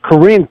owner.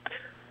 Corrine,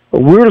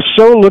 we're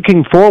so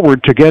looking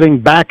forward to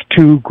getting back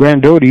to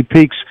Grandote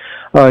Peaks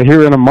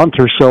here in a month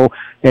or so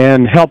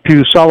and help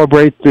you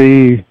celebrate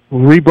the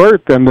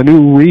rebirth and the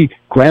new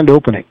grand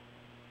opening.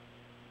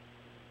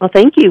 Well,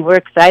 thank you. We're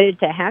excited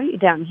to have you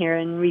down here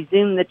and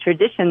resume the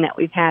tradition that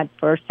we've had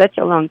for such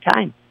a long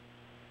time.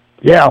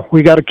 Yeah,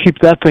 we got to keep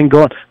that thing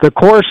going. The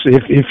course,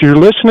 if you're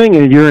listening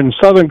and you're in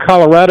southern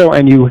Colorado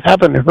and you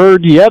haven't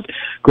heard yet,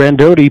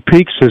 Grandote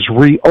Peaks has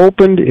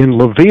reopened in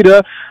La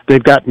Veta.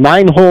 They've got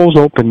 9 holes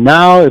open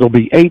now. It'll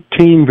be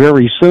 18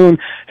 very soon,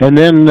 and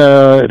then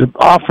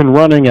off and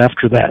running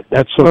after that.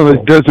 That's so well,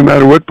 cool. It doesn't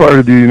matter what part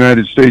of the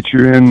United States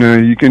you're in.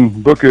 You can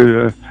book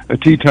a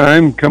tee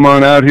time, come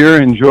on out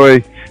here,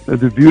 enjoy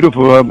the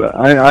beautiful...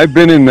 I've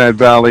been in that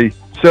valley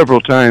several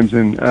times,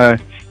 and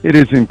it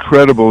is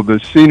incredible. The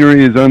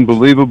scenery is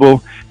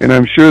unbelievable, and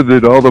I'm sure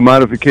that all the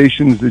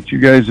modifications that you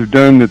guys have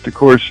done, that the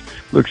course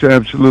looks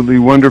absolutely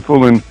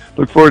wonderful, and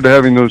look forward to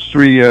having those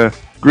 3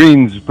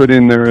 greens put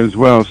in there as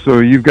well.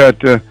 So you've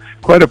got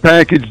quite a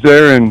package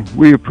there, and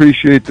we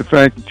appreciate the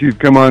fact that you've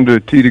come on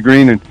to Tee to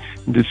Green and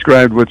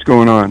described what's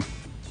going on.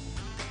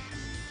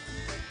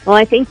 Well,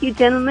 I thank you,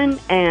 gentlemen,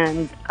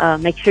 and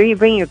make sure you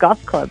bring your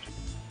golf clubs.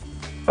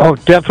 Oh,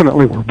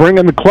 definitely. We're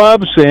bringing the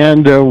clubs,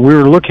 and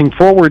we're looking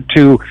forward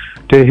to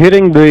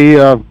hitting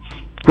the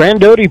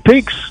Grandote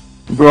Peaks.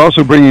 We're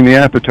also bringing the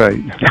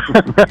appetite.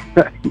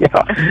 Yeah,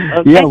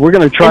 okay. Yeah. We're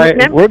going to try.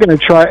 We're going to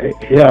try.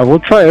 Yeah, we'll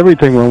try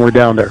everything when we're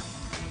down there.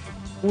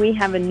 We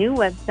have a new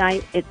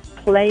website. It's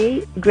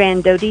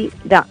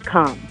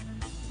playgrandote.com.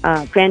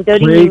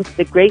 Grandote means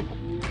the great.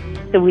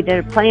 So we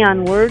did a play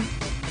on words.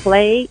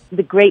 Play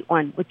the great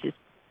one, which is.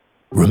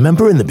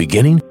 Remember in the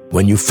beginning,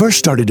 when you first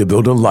started to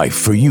build a life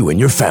for you and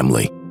your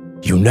family,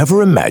 you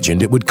never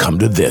imagined it would come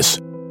to this.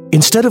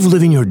 Instead of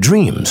living your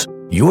dreams,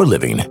 you're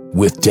living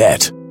with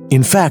debt.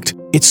 In fact,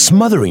 it's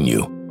smothering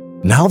you.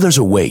 Now there's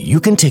a way you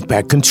can take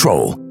back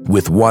control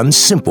with one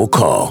simple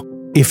call.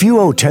 If you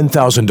owe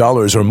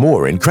 $10,000 or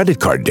more in credit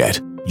card debt,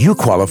 you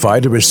qualify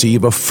to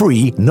receive a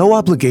free,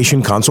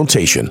 no-obligation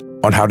consultation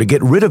on how to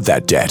get rid of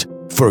that debt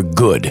for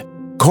good.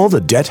 Call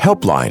the Debt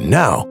Helpline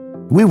now.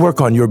 We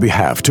work on your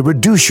behalf to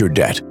reduce your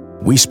debt.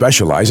 We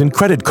specialize in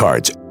credit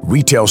cards,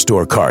 retail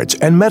store cards,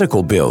 and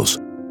medical bills.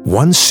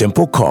 One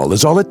simple call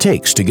is all it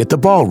takes to get the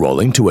ball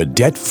rolling to a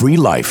debt-free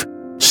life.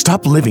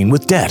 Stop living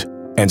with debt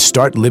and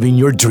start living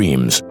your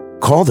dreams.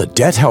 Call the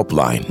Debt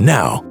Helpline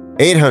now.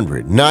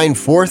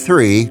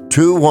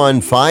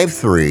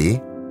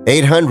 800-943-2153.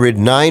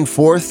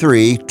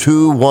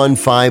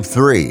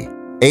 800-943-2153.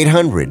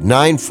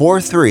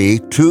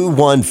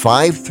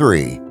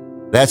 800-943-2153.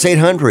 That's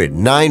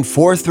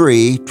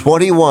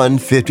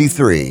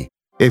 800-943-2153.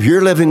 If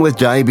you're living with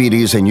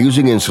diabetes and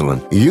using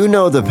insulin, you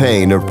know the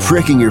pain of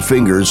pricking your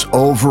fingers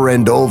over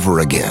and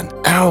over again.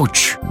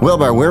 Ouch! Well,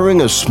 by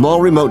wearing a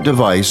small remote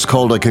device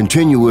called a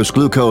continuous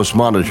glucose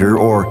monitor,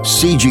 or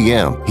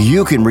CGM,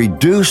 you can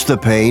reduce the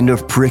pain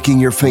of pricking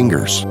your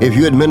fingers. If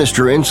you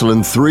administer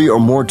insulin 3 or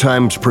more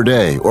times per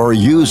day or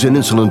use an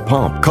insulin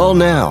pump, call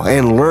now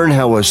and learn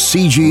how a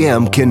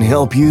CGM can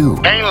help you.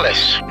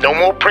 Painless. No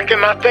more pricking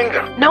my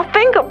finger. No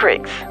finger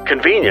pricks.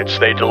 Convenience.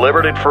 They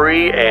delivered it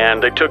free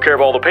and they took care of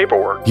all the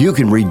paperwork. You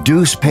can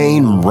reduce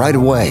pain right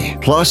away.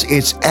 Plus,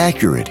 it's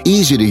accurate,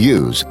 easy to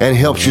use, and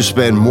helps you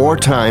spend more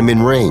time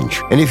in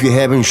range. And if you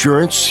have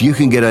insurance, you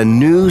can get a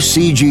new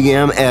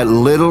CGM at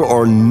little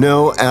or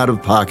no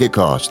out-of-pocket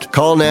cost.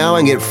 Call now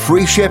and get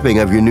free shipping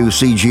of your new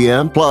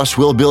CGM. Plus,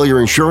 we'll bill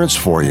your insurance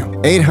for you.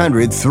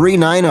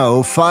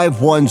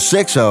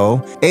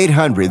 800-390-5160.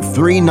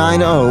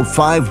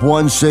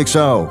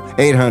 800-390-5160.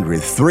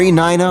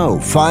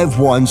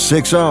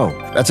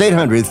 800-390-5160. That's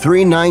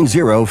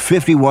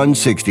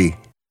 800-390-5160.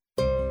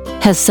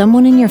 Has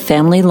someone in your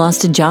family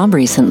lost a job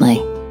recently,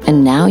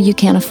 and now you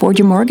can't afford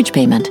your mortgage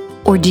payment?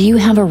 Or do you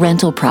have a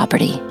rental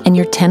property and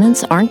your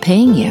tenants aren't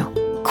paying you?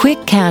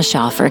 Quick Cash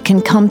Offer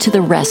can come to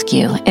the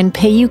rescue and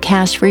pay you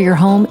cash for your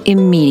home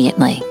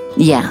immediately.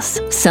 Yes,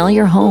 sell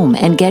your home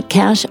and get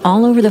cash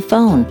all over the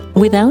phone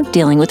without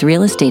dealing with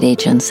real estate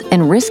agents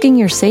and risking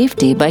your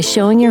safety by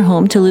showing your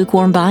home to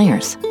lukewarm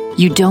buyers.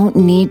 You don't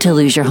need to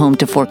lose your home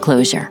to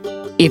foreclosure.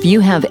 If you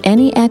have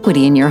any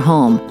equity in your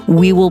home,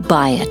 we will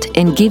buy it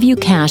and give you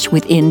cash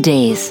within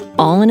days,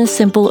 all in a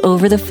simple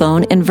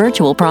over-the-phone and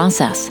virtual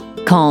process.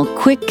 Call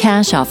Quick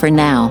Cash Offer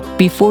now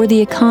before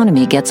the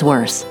economy gets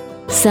worse.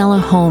 Sell a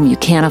home you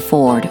can't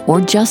afford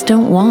or just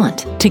don't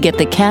want to get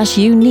the cash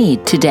you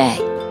need today.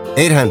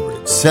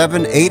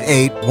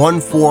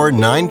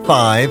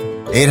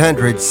 800-788-1495.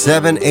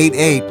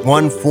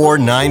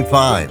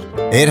 800-788-1495.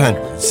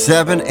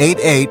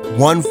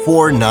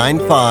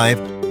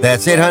 800-788-1495.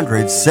 That's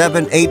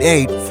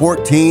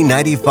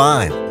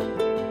 800-788-1495.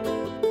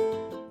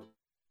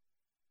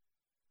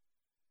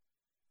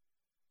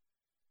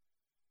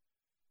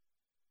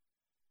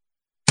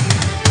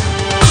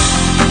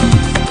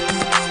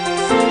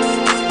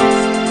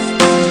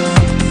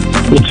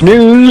 It's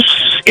news,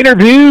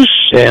 interviews,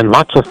 and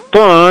lots of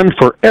fun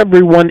for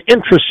everyone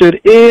interested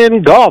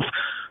in golf.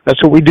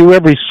 That's what we do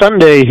every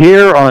Sunday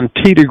here on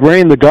Tee to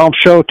Green, the golf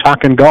show,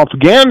 talking golf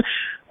again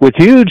with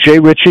you, Jay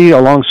Ritchie,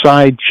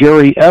 alongside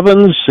Jerry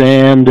Evans.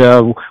 And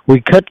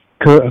we cut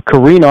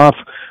Corrine off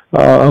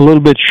a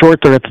little bit short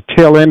there at the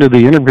tail end of the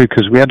interview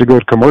because we had to go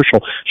to commercial.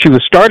 She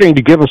was starting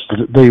to give us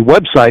the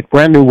website,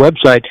 brand new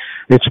website.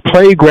 It's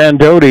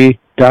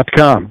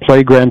playgrandotti.com,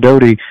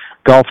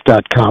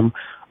 playgrandotti.golf.com.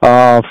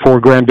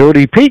 For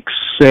Grandotti Peaks,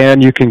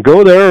 and you can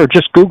go there or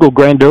just Google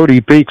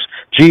Grandotti Peaks,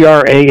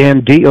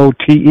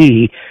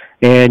 Grandote,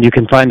 and you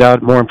can find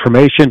out more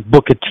information.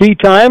 Book a tee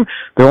time.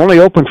 They're only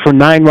open for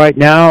 9 right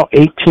now,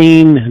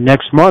 18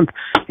 next month,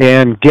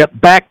 and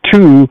get back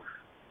to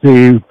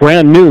the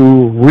brand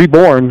new,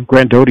 reborn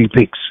Grandotti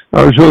Peaks.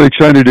 I was really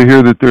excited to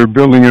hear that they're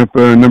building up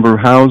a number of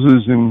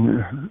houses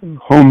and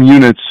home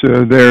units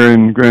there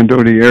in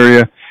Grandotti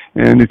area.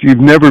 And if you've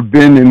never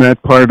been in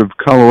that part of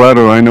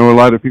Colorado, I know a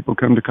lot of people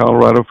come to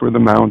Colorado for the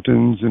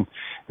mountains and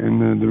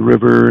the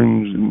river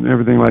and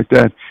everything like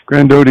that.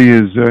 Grandotti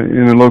is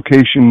in a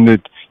location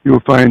that you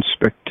will find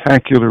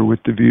spectacular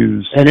with the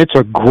views. And it's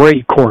a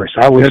great course.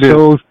 I was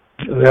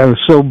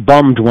so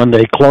bummed when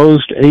they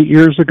closed 8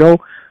 years ago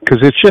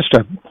because it's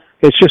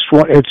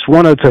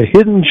one of the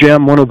hidden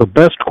gem, one of the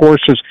best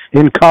courses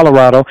in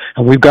Colorado,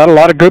 and we've got a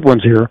lot of good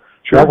ones here.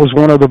 Sure. That was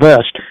one of the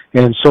best,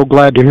 and so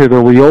glad to hear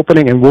they're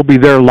reopening, and we'll be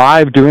there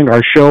live doing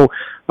our show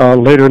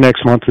later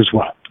next month as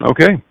well.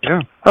 Okay,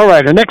 yeah. All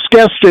right, our next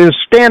guest is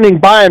standing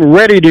by and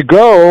ready to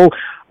go.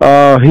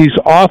 He's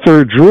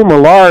author Drew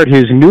Millard.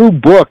 His new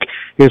book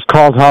is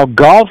called How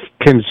Golf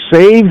Can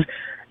Save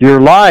Your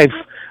Life,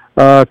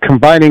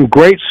 combining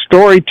great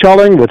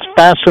storytelling with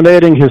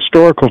fascinating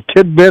historical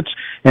tidbits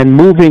and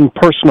moving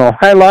personal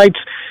highlights.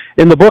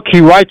 In the book,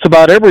 he writes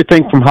about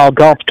everything from how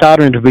golf taught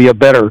him to be a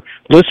better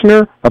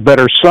listener, a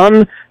better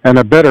son, and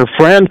a better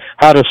friend,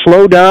 how to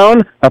slow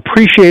down,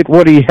 appreciate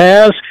what he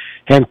has,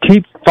 and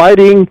keep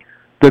fighting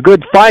the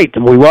good fight.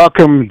 And we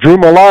welcome Drew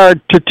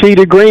Millard to Tee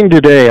to Green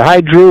today.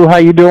 Hi, Drew. How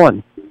you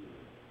doing?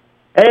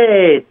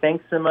 Hey,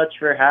 thanks so much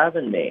for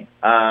having me.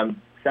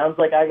 Sounds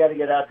like I got to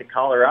get out to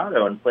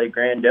Colorado and play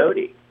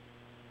Grandotti.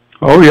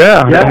 Oh,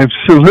 yeah,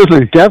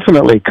 absolutely.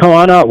 Definitely. Come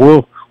on out.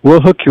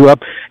 We'll hook you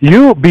up.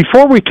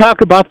 Before we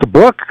talk about the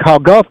book, How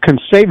Golf Can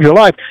Save Your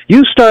Life,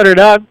 you started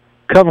out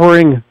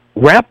covering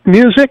rap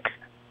music.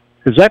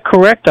 Is that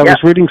correct? I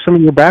was reading some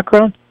of your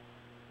background.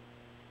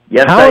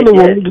 Yes, How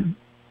in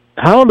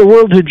the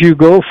world did you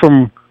go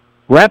from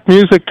rap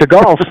music to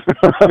golf?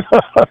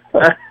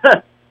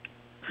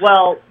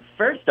 Well,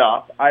 first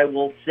off, I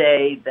will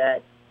say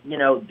that,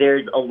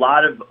 there's a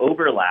lot of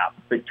overlap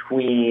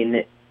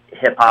between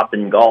hip-hop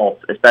and golf,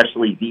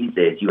 especially these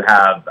days. You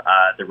have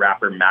the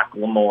rapper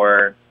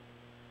Macklemore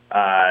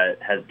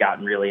has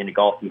gotten really into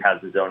golf. He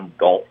has his own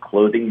golf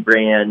clothing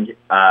brand.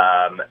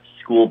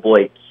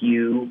 Schoolboy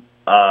Q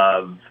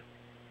of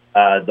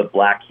the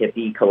Black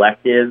Hippie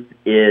Collective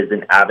is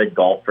an avid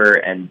golfer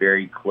and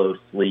very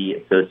closely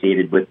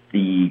associated with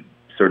the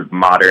sort of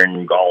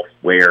modern golf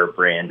wear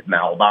brand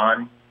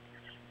Malbon.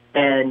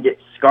 And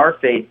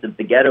Scarface of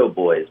the Ghetto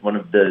Boys, one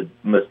of the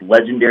most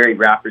legendary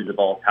rappers of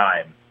all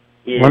time,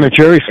 one of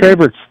Jerry's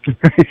favorites.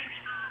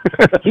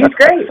 He's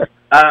great.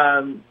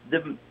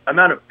 The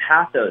amount of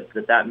pathos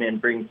that man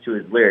brings to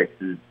his lyrics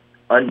is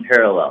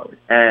unparalleled.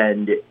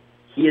 And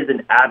he is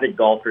an avid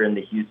golfer in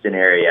the Houston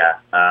area.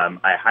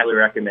 I highly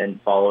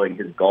recommend following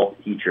his golf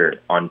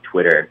teacher on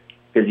Twitter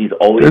because he's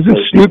always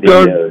posting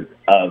videos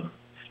of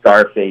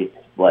Scarface,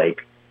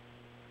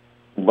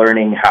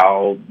 learning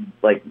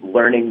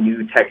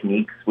new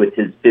techniques with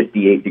his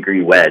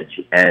 58-degree wedge.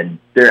 And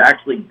they're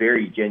actually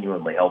very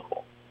genuinely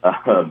helpful.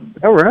 All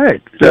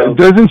right. So,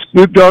 doesn't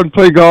Snoop Dogg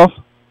play golf?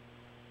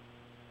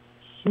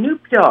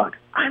 Snoop Dogg?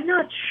 I'm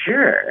not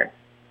sure.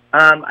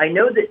 I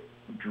know that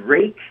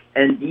Drake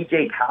and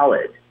DJ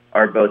Khaled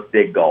are both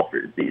big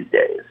golfers these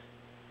days.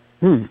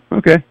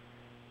 Okay.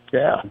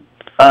 Yeah.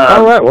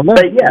 All right. Well,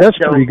 that's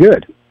pretty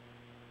good.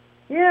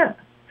 Yeah.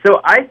 So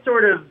I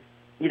sort of,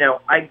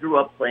 I grew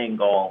up playing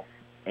golf,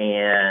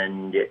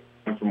 and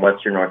I'm from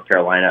Western North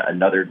Carolina,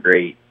 another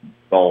great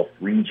golf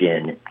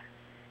region.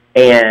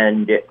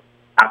 And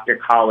after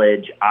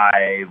college,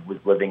 I was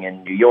living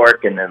in New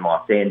York and then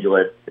Los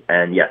Angeles,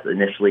 and yes,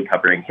 initially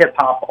covering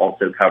hip-hop,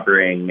 also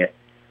covering,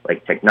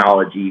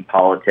 technology,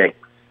 politics,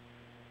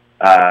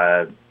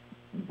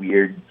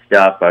 weird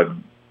stuff,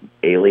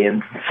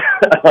 aliens.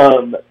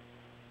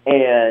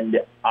 And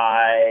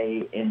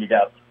I ended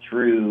up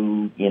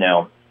through,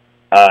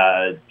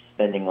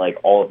 spending,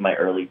 all of my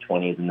early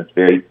 20s in this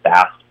very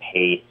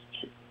fast-paced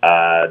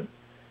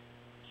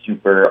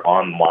super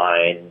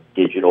online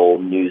digital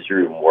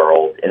newsroom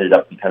world ended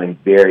up becoming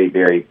very,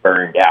 very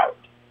burned out.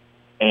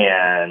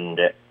 And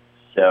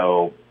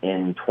so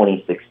in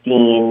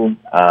 2016,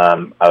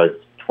 I was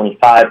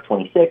 25,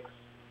 26.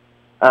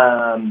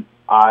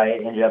 I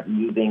ended up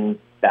moving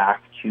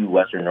back to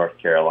Western North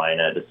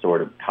Carolina to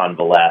sort of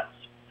convalesce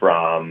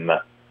from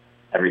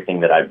everything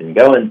that I've been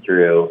going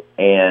through,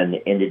 and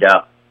ended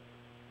up,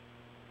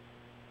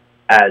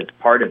 as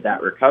part of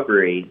that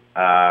recovery,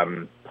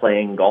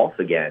 playing golf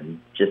again,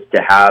 just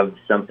to have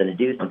something to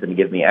do, something to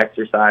give me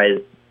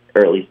exercise,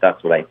 or at least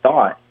that's what I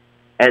thought.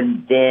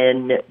 And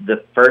then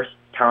the first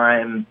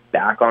time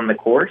back on the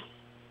course,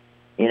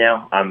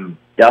 I'm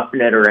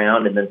duffing it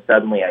around, and then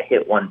suddenly I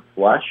hit one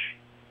flush,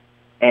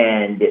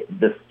 and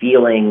the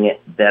feeling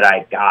that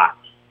I got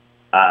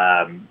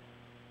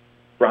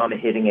from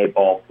hitting a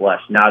ball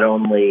flush, not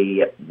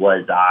only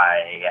was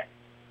I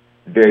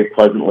very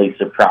pleasantly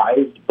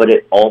surprised, but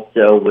it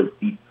also was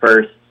the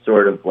first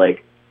sort of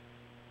like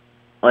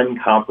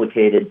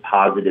uncomplicated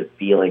positive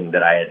feeling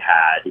that I had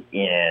had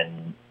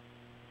in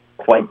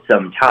quite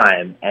some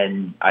time,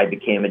 and I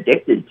became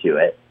addicted to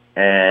it.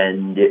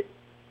 And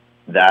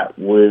that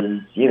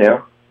was,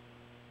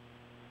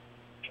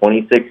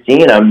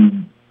 2016.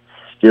 I'm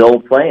still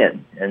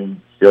playing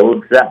and still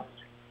obsessed.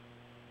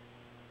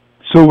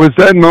 So was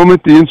that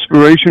moment the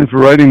inspiration for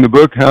writing the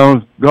book,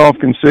 How Golf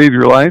Can Save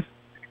Your Life?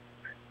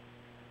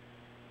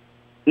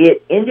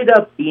 It ended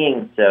up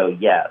being so,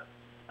 yes.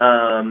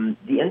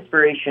 The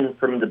inspiration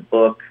from the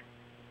book,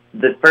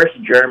 the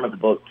first germ of the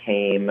book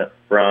came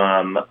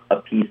from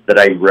a piece that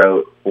I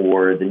wrote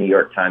for the New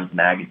York Times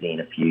Magazine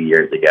a few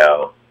years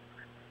ago,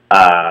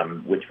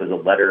 which was a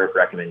letter of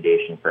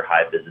recommendation for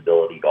high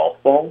visibility golf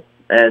balls.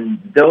 And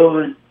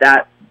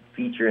that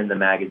feature in the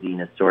magazine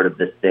is sort of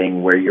this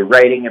thing where you're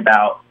writing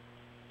about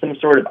some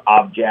sort of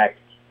object,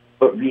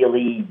 but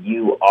really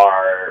you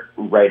are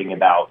writing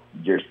about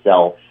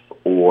yourself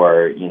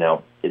or,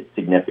 its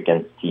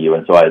significance to you.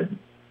 And so I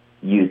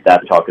used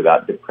that to talk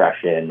about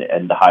depression,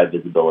 and the high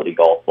visibility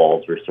golf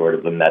balls were sort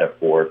of a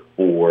metaphor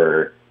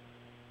for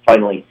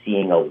finally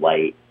seeing a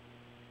light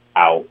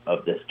out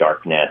of this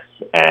darkness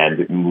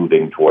and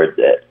moving towards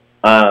it.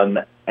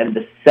 And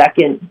the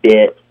second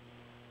bit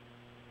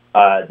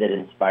that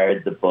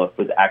inspired the book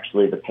was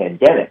actually the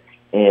pandemic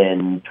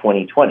in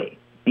 2020,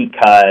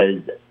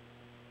 because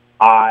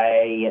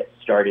I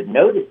started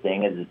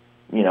noticing, as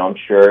I'm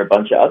sure a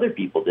bunch of other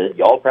people did,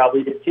 y'all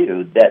probably did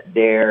too, that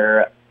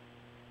there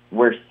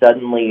were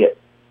suddenly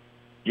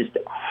just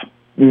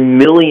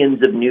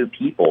millions of new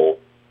people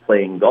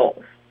playing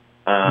golf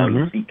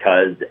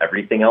because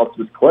everything else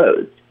was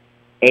closed.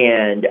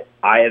 And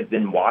I have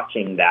been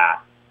watching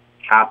that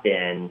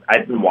happen.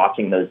 I've been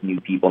watching those new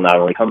people not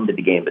only come to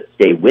the game, but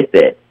stay with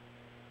it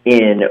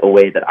in a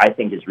way that I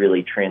think has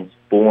really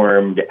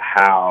transformed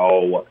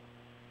how,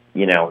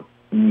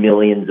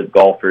 millions of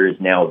golfers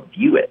now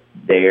view it.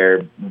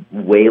 They're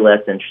way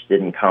less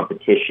interested in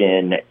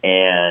competition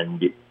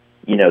and,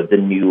 the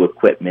new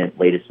equipment,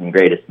 latest and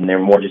greatest, and they're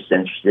more just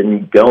interested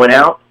in going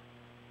out,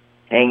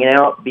 hanging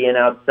out, being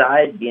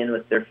outside, being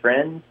with their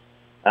friends,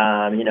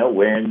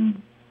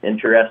 wearing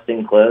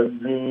interesting clothes,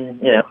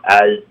 and,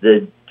 as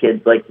the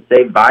kids like to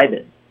say,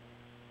 vibing.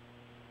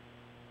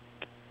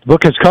 The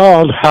book is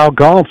called How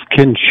Golf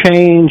Can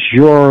Change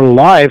Your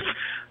Life.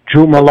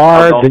 Drew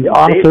Millard, the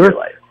author.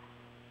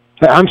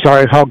 I'm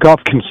sorry, How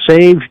Golf Can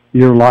Save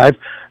Your Life.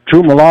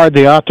 Drew Millard,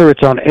 the author.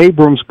 It's on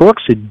Abrams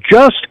Books. It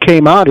just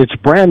came out. It's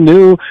brand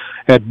new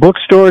at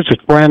bookstores.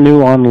 It's brand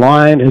new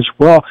online as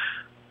well.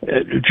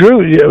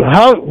 Drew,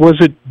 how was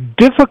it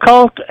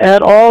difficult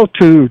at all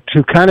to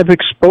kind of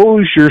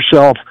expose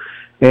yourself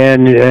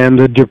and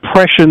the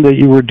depression that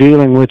you were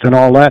dealing with and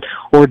all that,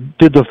 or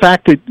did the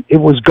fact that it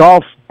was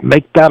golf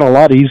make that a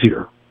lot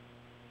easier?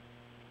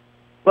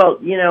 Well,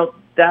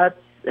 that's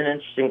an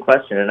interesting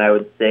question, and I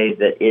would say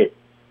that it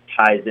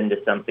ties into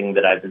something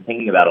that I've been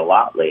thinking about a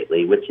lot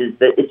lately, which is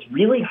that it's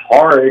really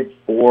hard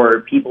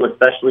for people,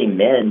 especially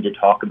men, to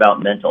talk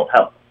about mental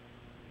health.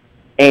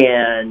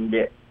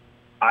 And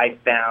I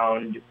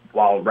found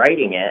while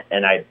writing it,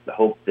 and I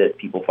hope that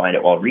people find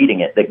it while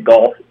reading it, that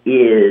golf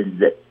is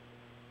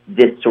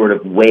this sort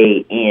of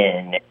way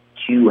in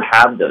to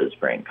have those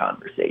frank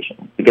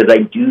conversations. Because I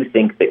do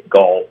think that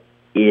golf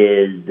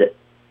is,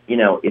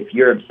 if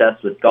you're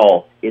obsessed with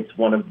golf, it's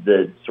one of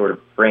the sort of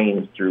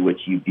frames through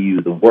which you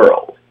view the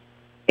world.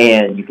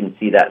 And you can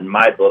see that in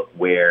my book,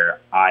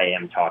 where I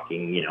am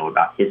talking,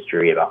 about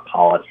history, about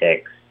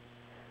politics,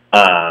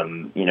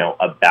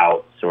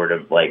 about sort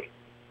of like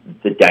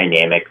the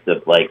dynamics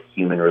of like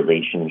human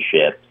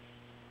relationships,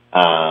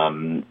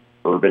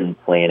 urban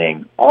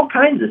planning, all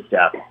kinds of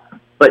stuff,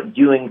 but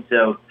doing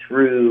so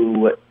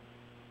through,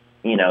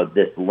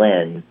 this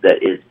lens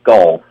that is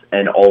golf,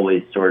 and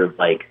always sort of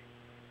like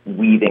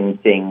weaving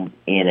things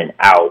in and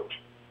out.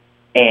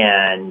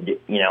 And,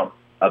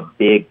 a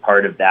big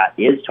part of that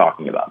is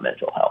talking about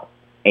mental health.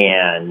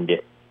 And,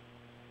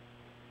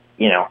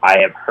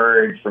 I have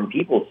heard from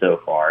people so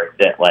far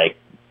that like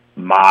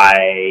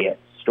my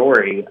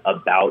story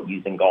about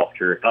using golf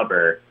to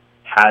recover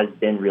has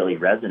been really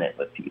resonant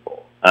with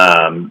people.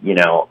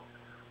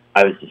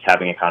 I was just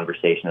having a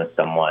conversation with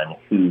someone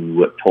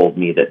who told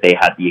me that they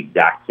had the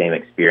exact same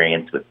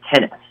experience with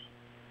tennis.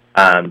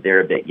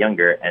 They're a bit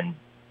younger, and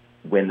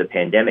when the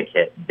pandemic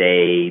hit,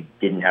 they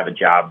didn't have a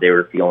job. They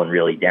were feeling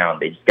really down.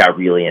 They just got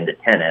really into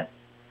tennis,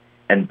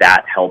 and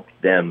that helped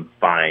them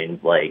find,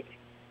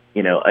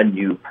 a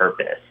new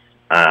purpose.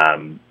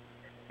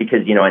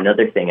 Because,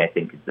 another thing I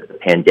think is that the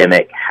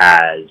pandemic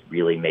has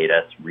really made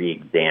us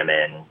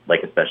re-examine,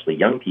 especially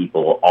young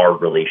people, our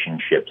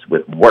relationships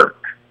with work.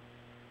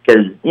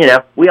 Because,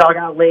 we all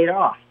got laid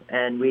off,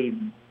 and we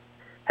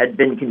had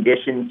been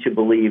conditioned to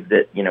believe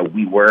that,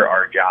 we were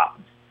our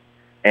jobs.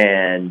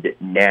 And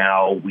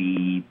now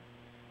we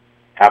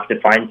have to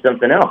find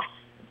something else.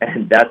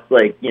 And that's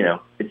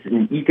it's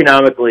an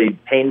economically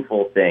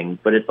painful thing,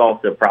 but it's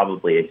also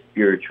probably a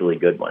spiritually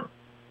good one.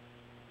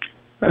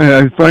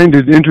 I find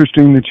it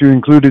interesting that you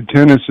included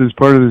tennis as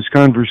part of this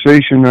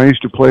conversation. I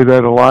used to play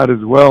that a lot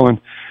as well, and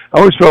I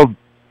always felt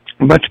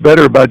much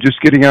better about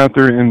just getting out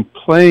there and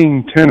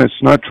playing tennis,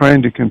 not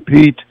trying to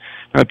compete,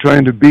 not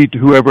trying to beat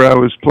whoever I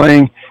was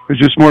playing. It was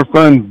just more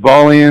fun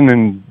volleying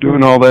and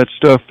doing all that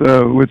stuff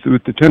with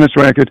the tennis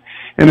racket.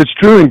 And it's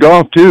true in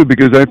golf, too,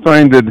 because I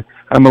find that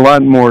I'm a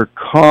lot more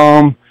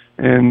calm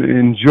and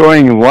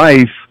enjoying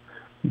life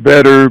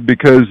better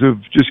because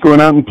of just going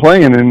out and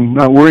playing and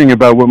not worrying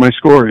about what my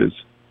score is.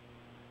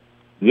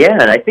 Yeah,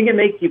 and I think it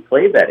makes you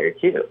play better,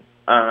 too.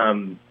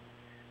 I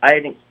had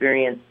an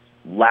experience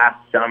last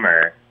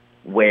summer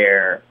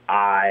where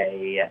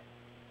I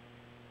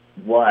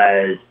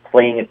was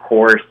playing a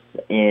course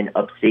in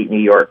upstate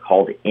New York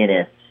called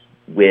Innis,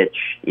 which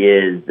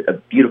is a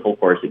beautiful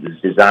course. It was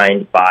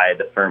designed by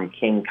the firm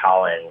King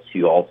Collins,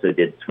 who also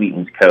did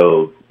Sweetens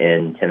Cove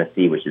in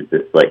Tennessee, which is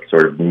this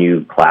sort of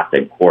new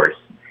classic course.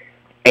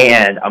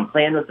 And I'm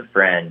playing with a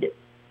friend.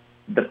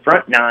 The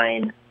front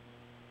nine,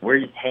 we're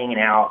just hanging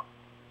out.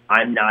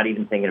 I'm not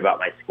even thinking about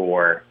my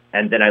score.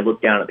 And then I look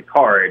down at the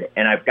card,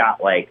 and I've got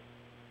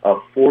a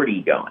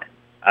 40 going.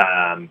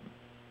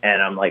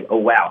 And I'm like, oh,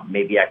 wow,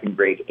 maybe I can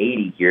break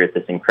 80 here at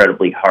this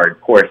incredibly hard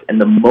course. And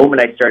the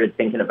moment I started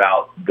thinking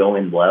about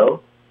going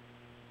low,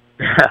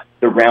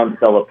 the round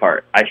fell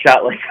apart. I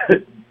shot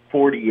a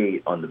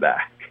 48 on the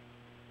back.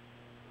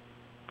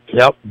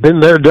 Yep, been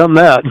there, done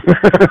that.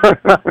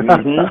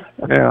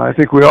 Mm-hmm. Yeah, I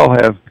think we all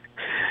have.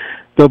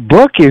 The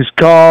book is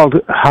called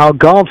How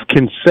Golf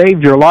Can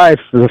Save Your Life.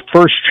 The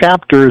first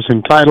chapter is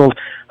entitled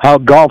How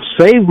Golf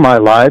Saved My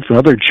Life.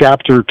 Another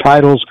chapter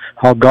titles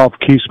How Golf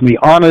Keeps Me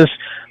Honest,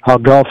 How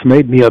Golf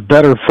Made Me a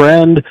Better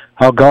Friend,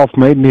 How Golf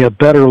Made Me a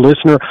Better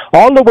Listener,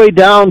 all the way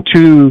down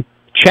to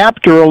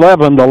chapter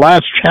 11, the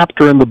last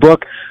chapter in the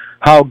book,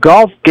 How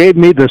Golf Gave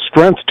Me the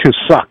Strength to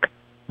Suck.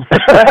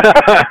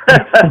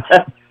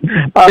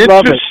 I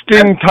love it.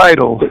 Interesting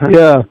title.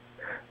 Yeah.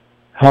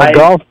 How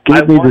Golf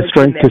Gave Me the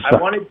Strength to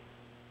Suck.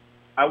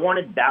 I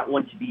wanted that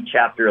one to be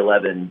chapter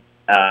 11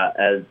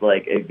 as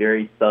a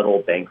very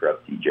subtle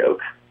bankruptcy joke.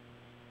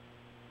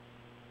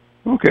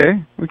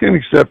 Okay, we can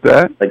accept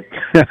that.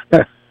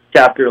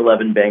 Chapter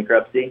 11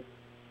 bankruptcy.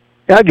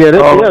 I get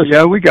it. Oh, yes.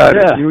 Yeah, we got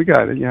it. We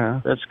got it,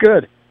 yeah. That's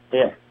good.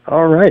 Yeah.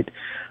 All right.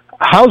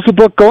 How's the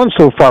book going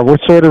so far? What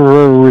sort of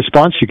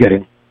response you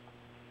getting?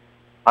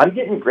 I'm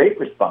getting great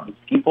response.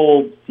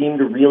 People seem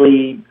to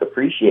really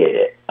appreciate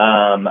it.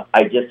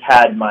 I just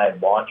had my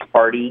launch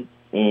party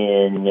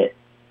in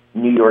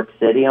New York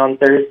City on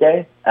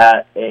Thursday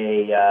at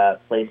a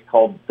place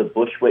called the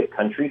Bushwick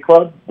Country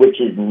Club,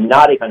 which is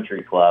not a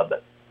country club,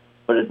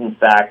 but is in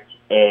fact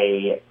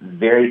a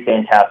very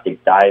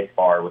fantastic dive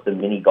bar with a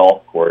mini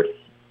golf course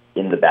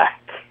in the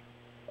back.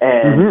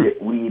 And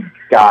we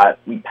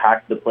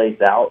packed the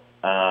place out.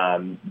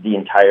 The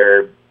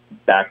entire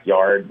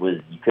backyard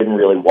you couldn't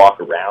really walk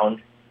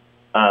around.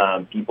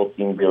 People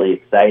seemed really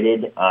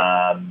excited.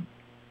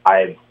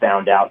 I've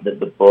found out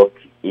that the book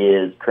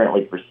is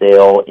currently for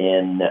sale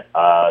in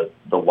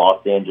the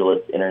Los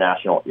Angeles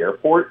International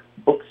Airport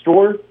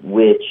bookstore,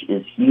 which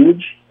is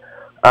huge.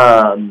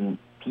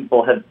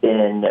 People have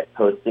been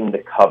posting the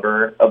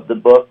cover of the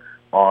book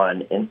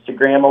on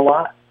Instagram a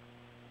lot,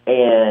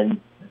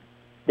 and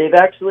they've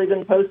actually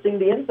been posting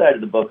the inside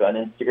of the book on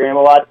Instagram a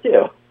lot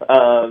too,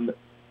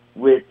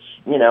 which,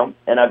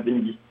 and I've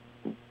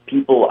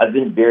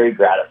been very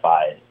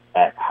gratified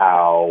at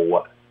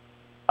how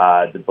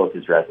the book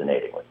is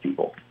resonating with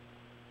people.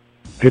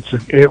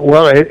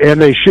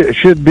 And they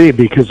should be,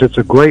 because it's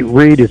a great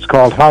read. It's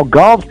called How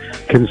Golf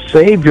Can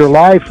Save Your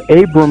Life.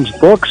 Abrams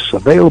Books,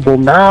 available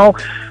now.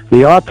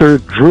 The author,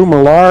 Drew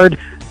Millard,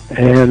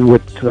 and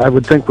I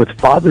would think with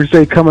Father's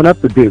Day coming up,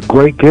 it'd be a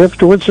great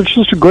gift. Or it's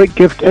just a great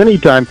gift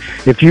anytime.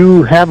 If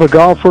you have a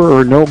golfer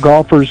or no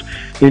golfers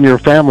in your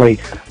family,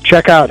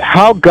 check out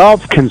How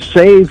Golf Can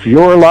Save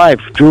Your Life,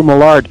 Drew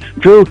Millard.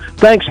 Drew,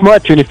 thanks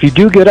much, and if you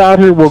do get out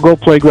here, we'll go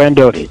play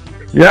Grandoti.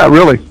 Yeah,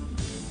 really.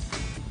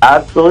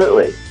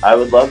 Absolutely. I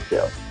would love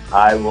to.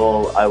 I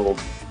will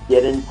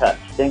get in touch.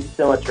 Thank you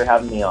so much for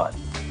having me on.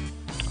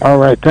 All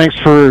right. Thanks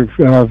for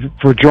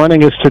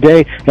joining us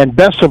today, and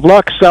best of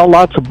luck. Sell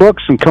lots of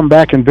books and come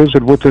back and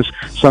visit with us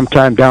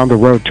sometime down the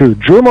road too.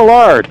 Drew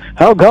Millard,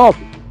 how golf,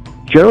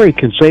 Jerry,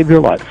 can save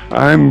your life.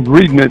 I'm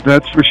reading it,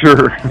 that's for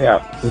sure.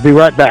 Yeah, we'll be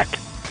right back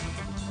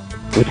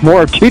with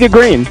more Tee to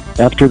Green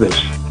after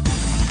this.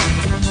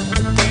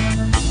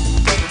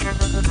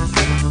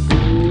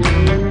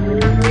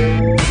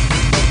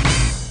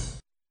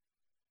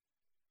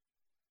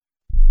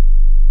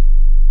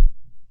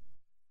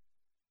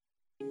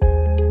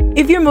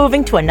 If you're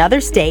moving to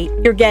another state,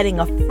 you're getting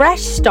a fresh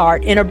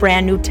start in a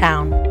brand new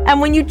town. And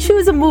when you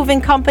choose a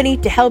moving company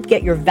to help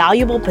get your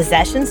valuable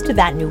possessions to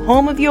that new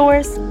home of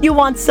yours, you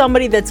want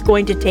somebody that's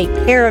going to take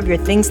care of your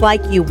things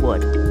like you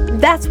would.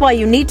 That's why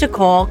you need to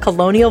call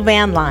Colonial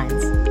Van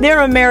Lines.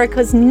 They're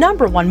America's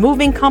 #1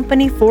 moving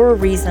company for a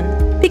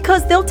reason.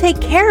 Because they'll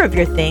take care of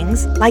your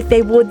things like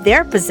they would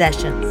their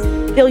possessions.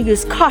 They'll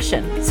use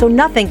caution so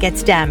nothing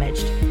gets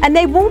damaged. And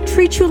they won't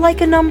treat you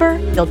like a number,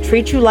 they'll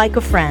treat you like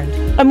a friend.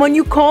 And when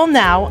you call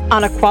now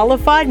on a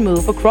qualified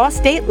move across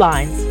state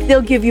lines,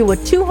 they'll give you a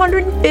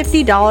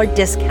 $250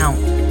 discount.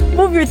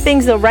 Move your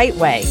things the right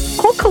way.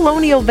 Call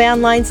Colonial Van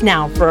Lines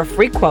now for a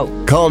free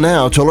quote. Call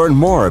now to learn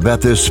more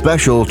about this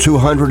special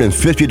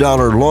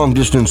 $250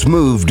 long-distance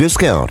move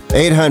discount.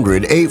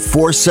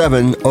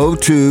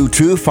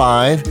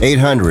 800-847-0225.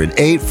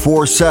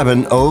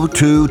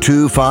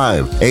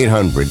 800-847-0225.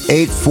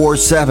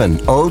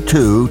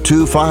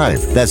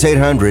 800-847-0225. That's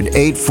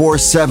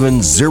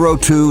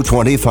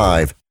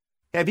 800-847-0225.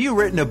 Have you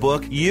written a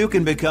book? You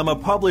can become a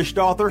published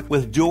author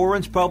with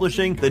Dorrance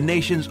Publishing, the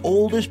nation's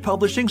oldest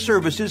publishing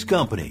services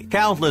company.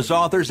 Countless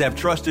authors have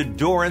trusted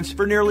Dorrance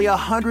for nearly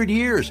 100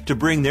 years to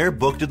bring their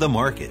book to the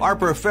market. Our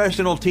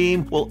professional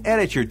team will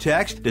edit your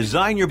text,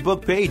 design your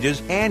book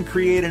pages, and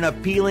create an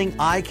appealing,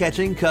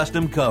 eye-catching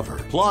custom cover.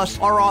 Plus,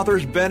 our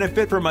authors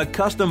benefit from a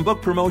custom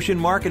book promotion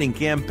marketing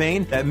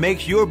campaign that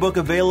makes your book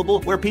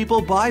available where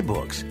people buy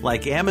books,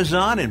 like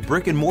Amazon and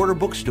brick-and-mortar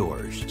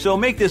bookstores. So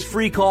make this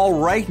free call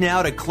right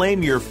now to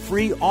claim your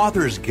free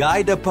author's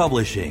guide to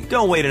publishing.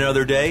 Don't wait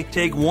another day.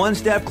 Take one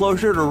step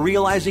closer to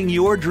realizing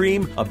your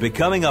dream of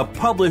becoming a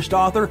published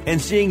author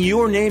and seeing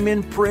your name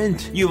in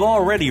print. You've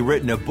already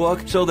written a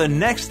book, so the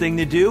next thing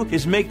to do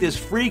is make this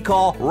free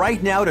call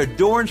right now to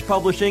Dorrance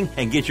Publishing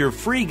and get your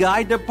free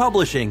guide to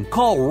publishing.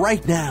 Call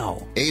right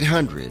now.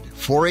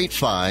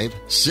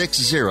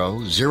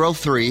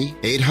 800-485-6003.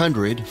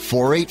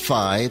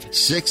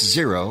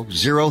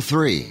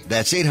 800-485-6003.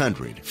 That's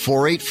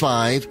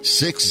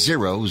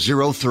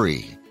 800-485-6003.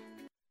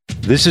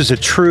 This is a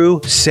true,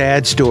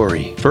 sad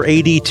story for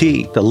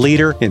ADT, the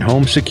leader in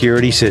home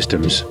security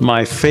systems.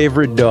 My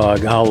favorite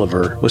dog,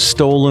 Oliver, was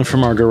stolen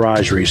from our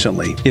garage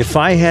recently. If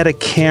I had a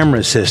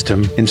camera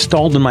system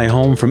installed in my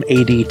home from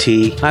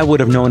ADT, I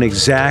would have known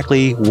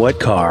exactly what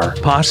car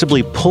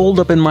possibly pulled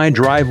up in my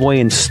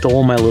driveway and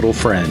stole my little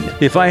friend.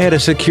 If I had a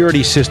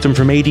security system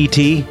from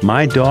ADT,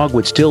 my dog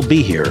would still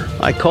be here.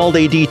 I called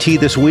ADT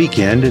this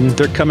weekend, and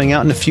they're coming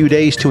out in a few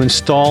days to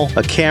install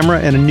a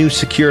camera and a new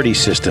security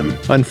system.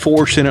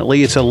 Unfortunately,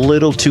 it's a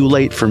little too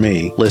late for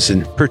me.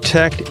 Listen,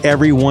 protect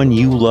everyone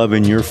you love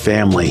in your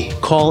family.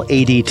 Call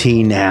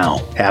ADT now.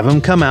 Have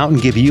them come out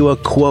and give you a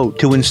quote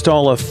to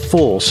install a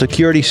full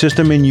security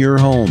system in your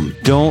home.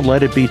 Don't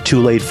let it be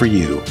too late for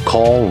you.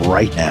 Call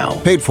right now.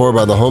 Paid for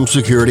by the Home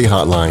Security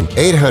Hotline.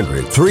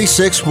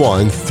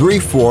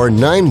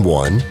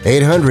 800-361-3491.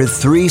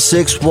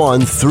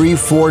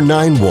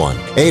 800-361-3491.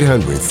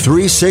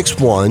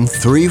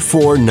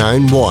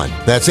 800-361-3491.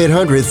 That's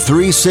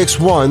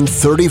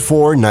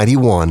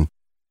 800-361-3491.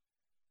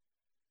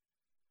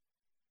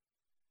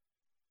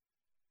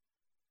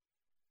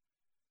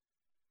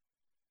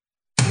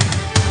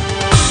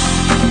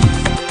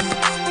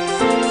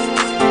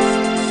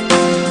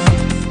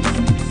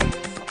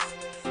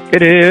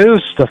 It is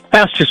the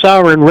fastest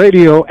hour in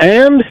radio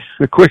and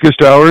the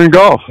quickest hour in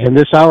golf. And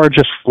this hour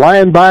just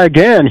flying by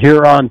again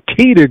here on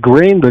Tee to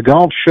Green, the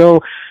golf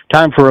show.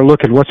 Time for a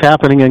look at what's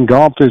happening in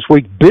golf this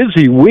week.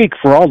 Busy week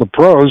for all the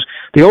pros.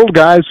 The old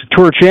guys, the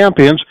tour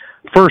champions,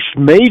 first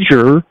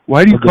major.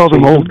 Why do you call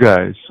them old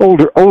guys?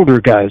 Older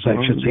guys, I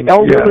should say.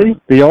 Elderly? Yeah.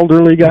 The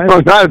elderly guys?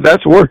 Oh, no,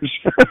 that's worse.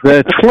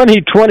 The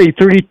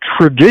 2023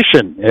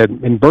 tradition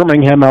in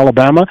Birmingham,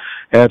 Alabama,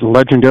 at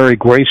legendary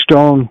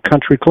Greystone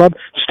Country Club.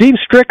 Steve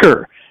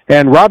Stricker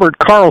and Robert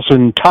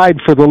Carlson tied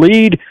for the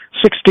lead,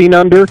 16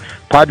 under.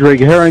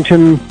 Padraig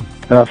Harrington,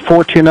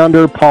 14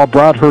 under. Paul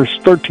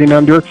Broadhurst, 13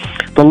 under.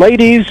 The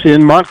ladies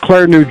in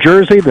Montclair, New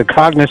Jersey, the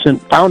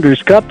Cognizant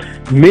Founders Cup.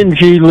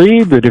 Minjee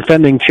Lee, the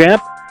defending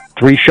champ,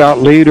 3-shot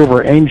lead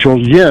over Angel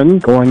Yin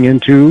going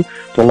into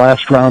the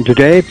last round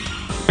today.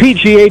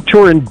 PGA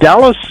Tour in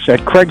Dallas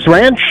at Craig's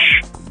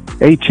Ranch.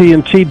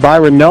 AT&T,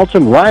 Byron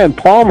Nelson, Ryan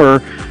Palmer,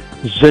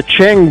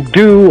 Zheng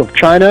Du of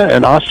China,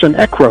 and Austin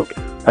Eckroat,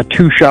 a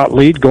 2-shot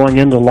lead going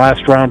into the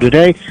last round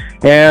today.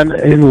 And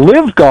in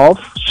Live Golf,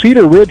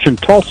 Cedar Ridge in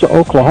Tulsa,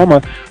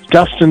 Oklahoma,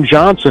 Dustin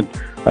Johnson,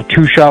 a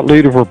 2-shot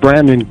lead over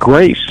Brandon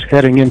Grace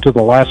heading into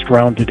the last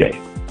round today.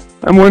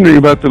 I'm wondering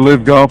about the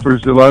live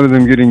golfers, a lot of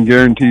them getting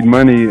guaranteed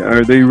money.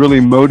 Are they really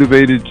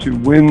motivated to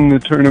win the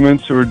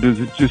tournaments, or does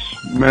it just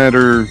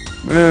matter,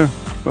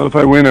 well, if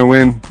I win, I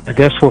win? I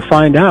guess we'll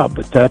find out,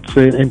 but that's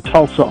in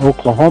Tulsa,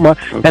 Oklahoma.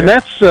 Okay. And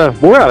that's,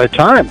 we're out of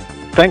time.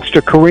 Thanks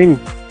to Corrine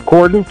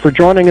Gordon for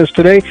joining us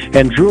today,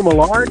 and Drew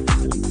Millard.